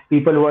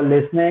people who are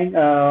listening,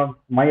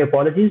 my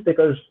apologies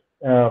because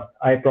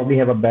I probably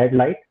have a bad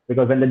light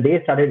because when the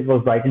day started, it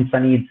was bright and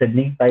sunny in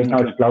Sydney. Right now,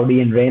 it's Okay.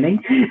 cloudy and raining.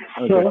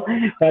 Okay. So,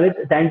 Khalid,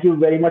 thank you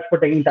very much for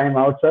taking time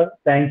out, sir.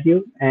 Thank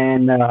you,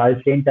 and I'll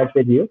stay in touch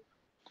with you.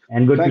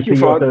 And good to Thank you, see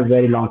you Fahad. after a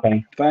very long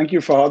time. Thank you,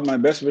 Fahad. My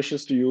best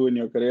wishes to you in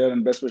your career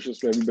and best wishes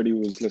to everybody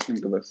who is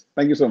listening to this.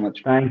 Thank you so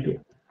much. Thank you.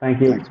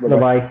 Thank you. Thanks. Bye Bye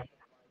bye. bye.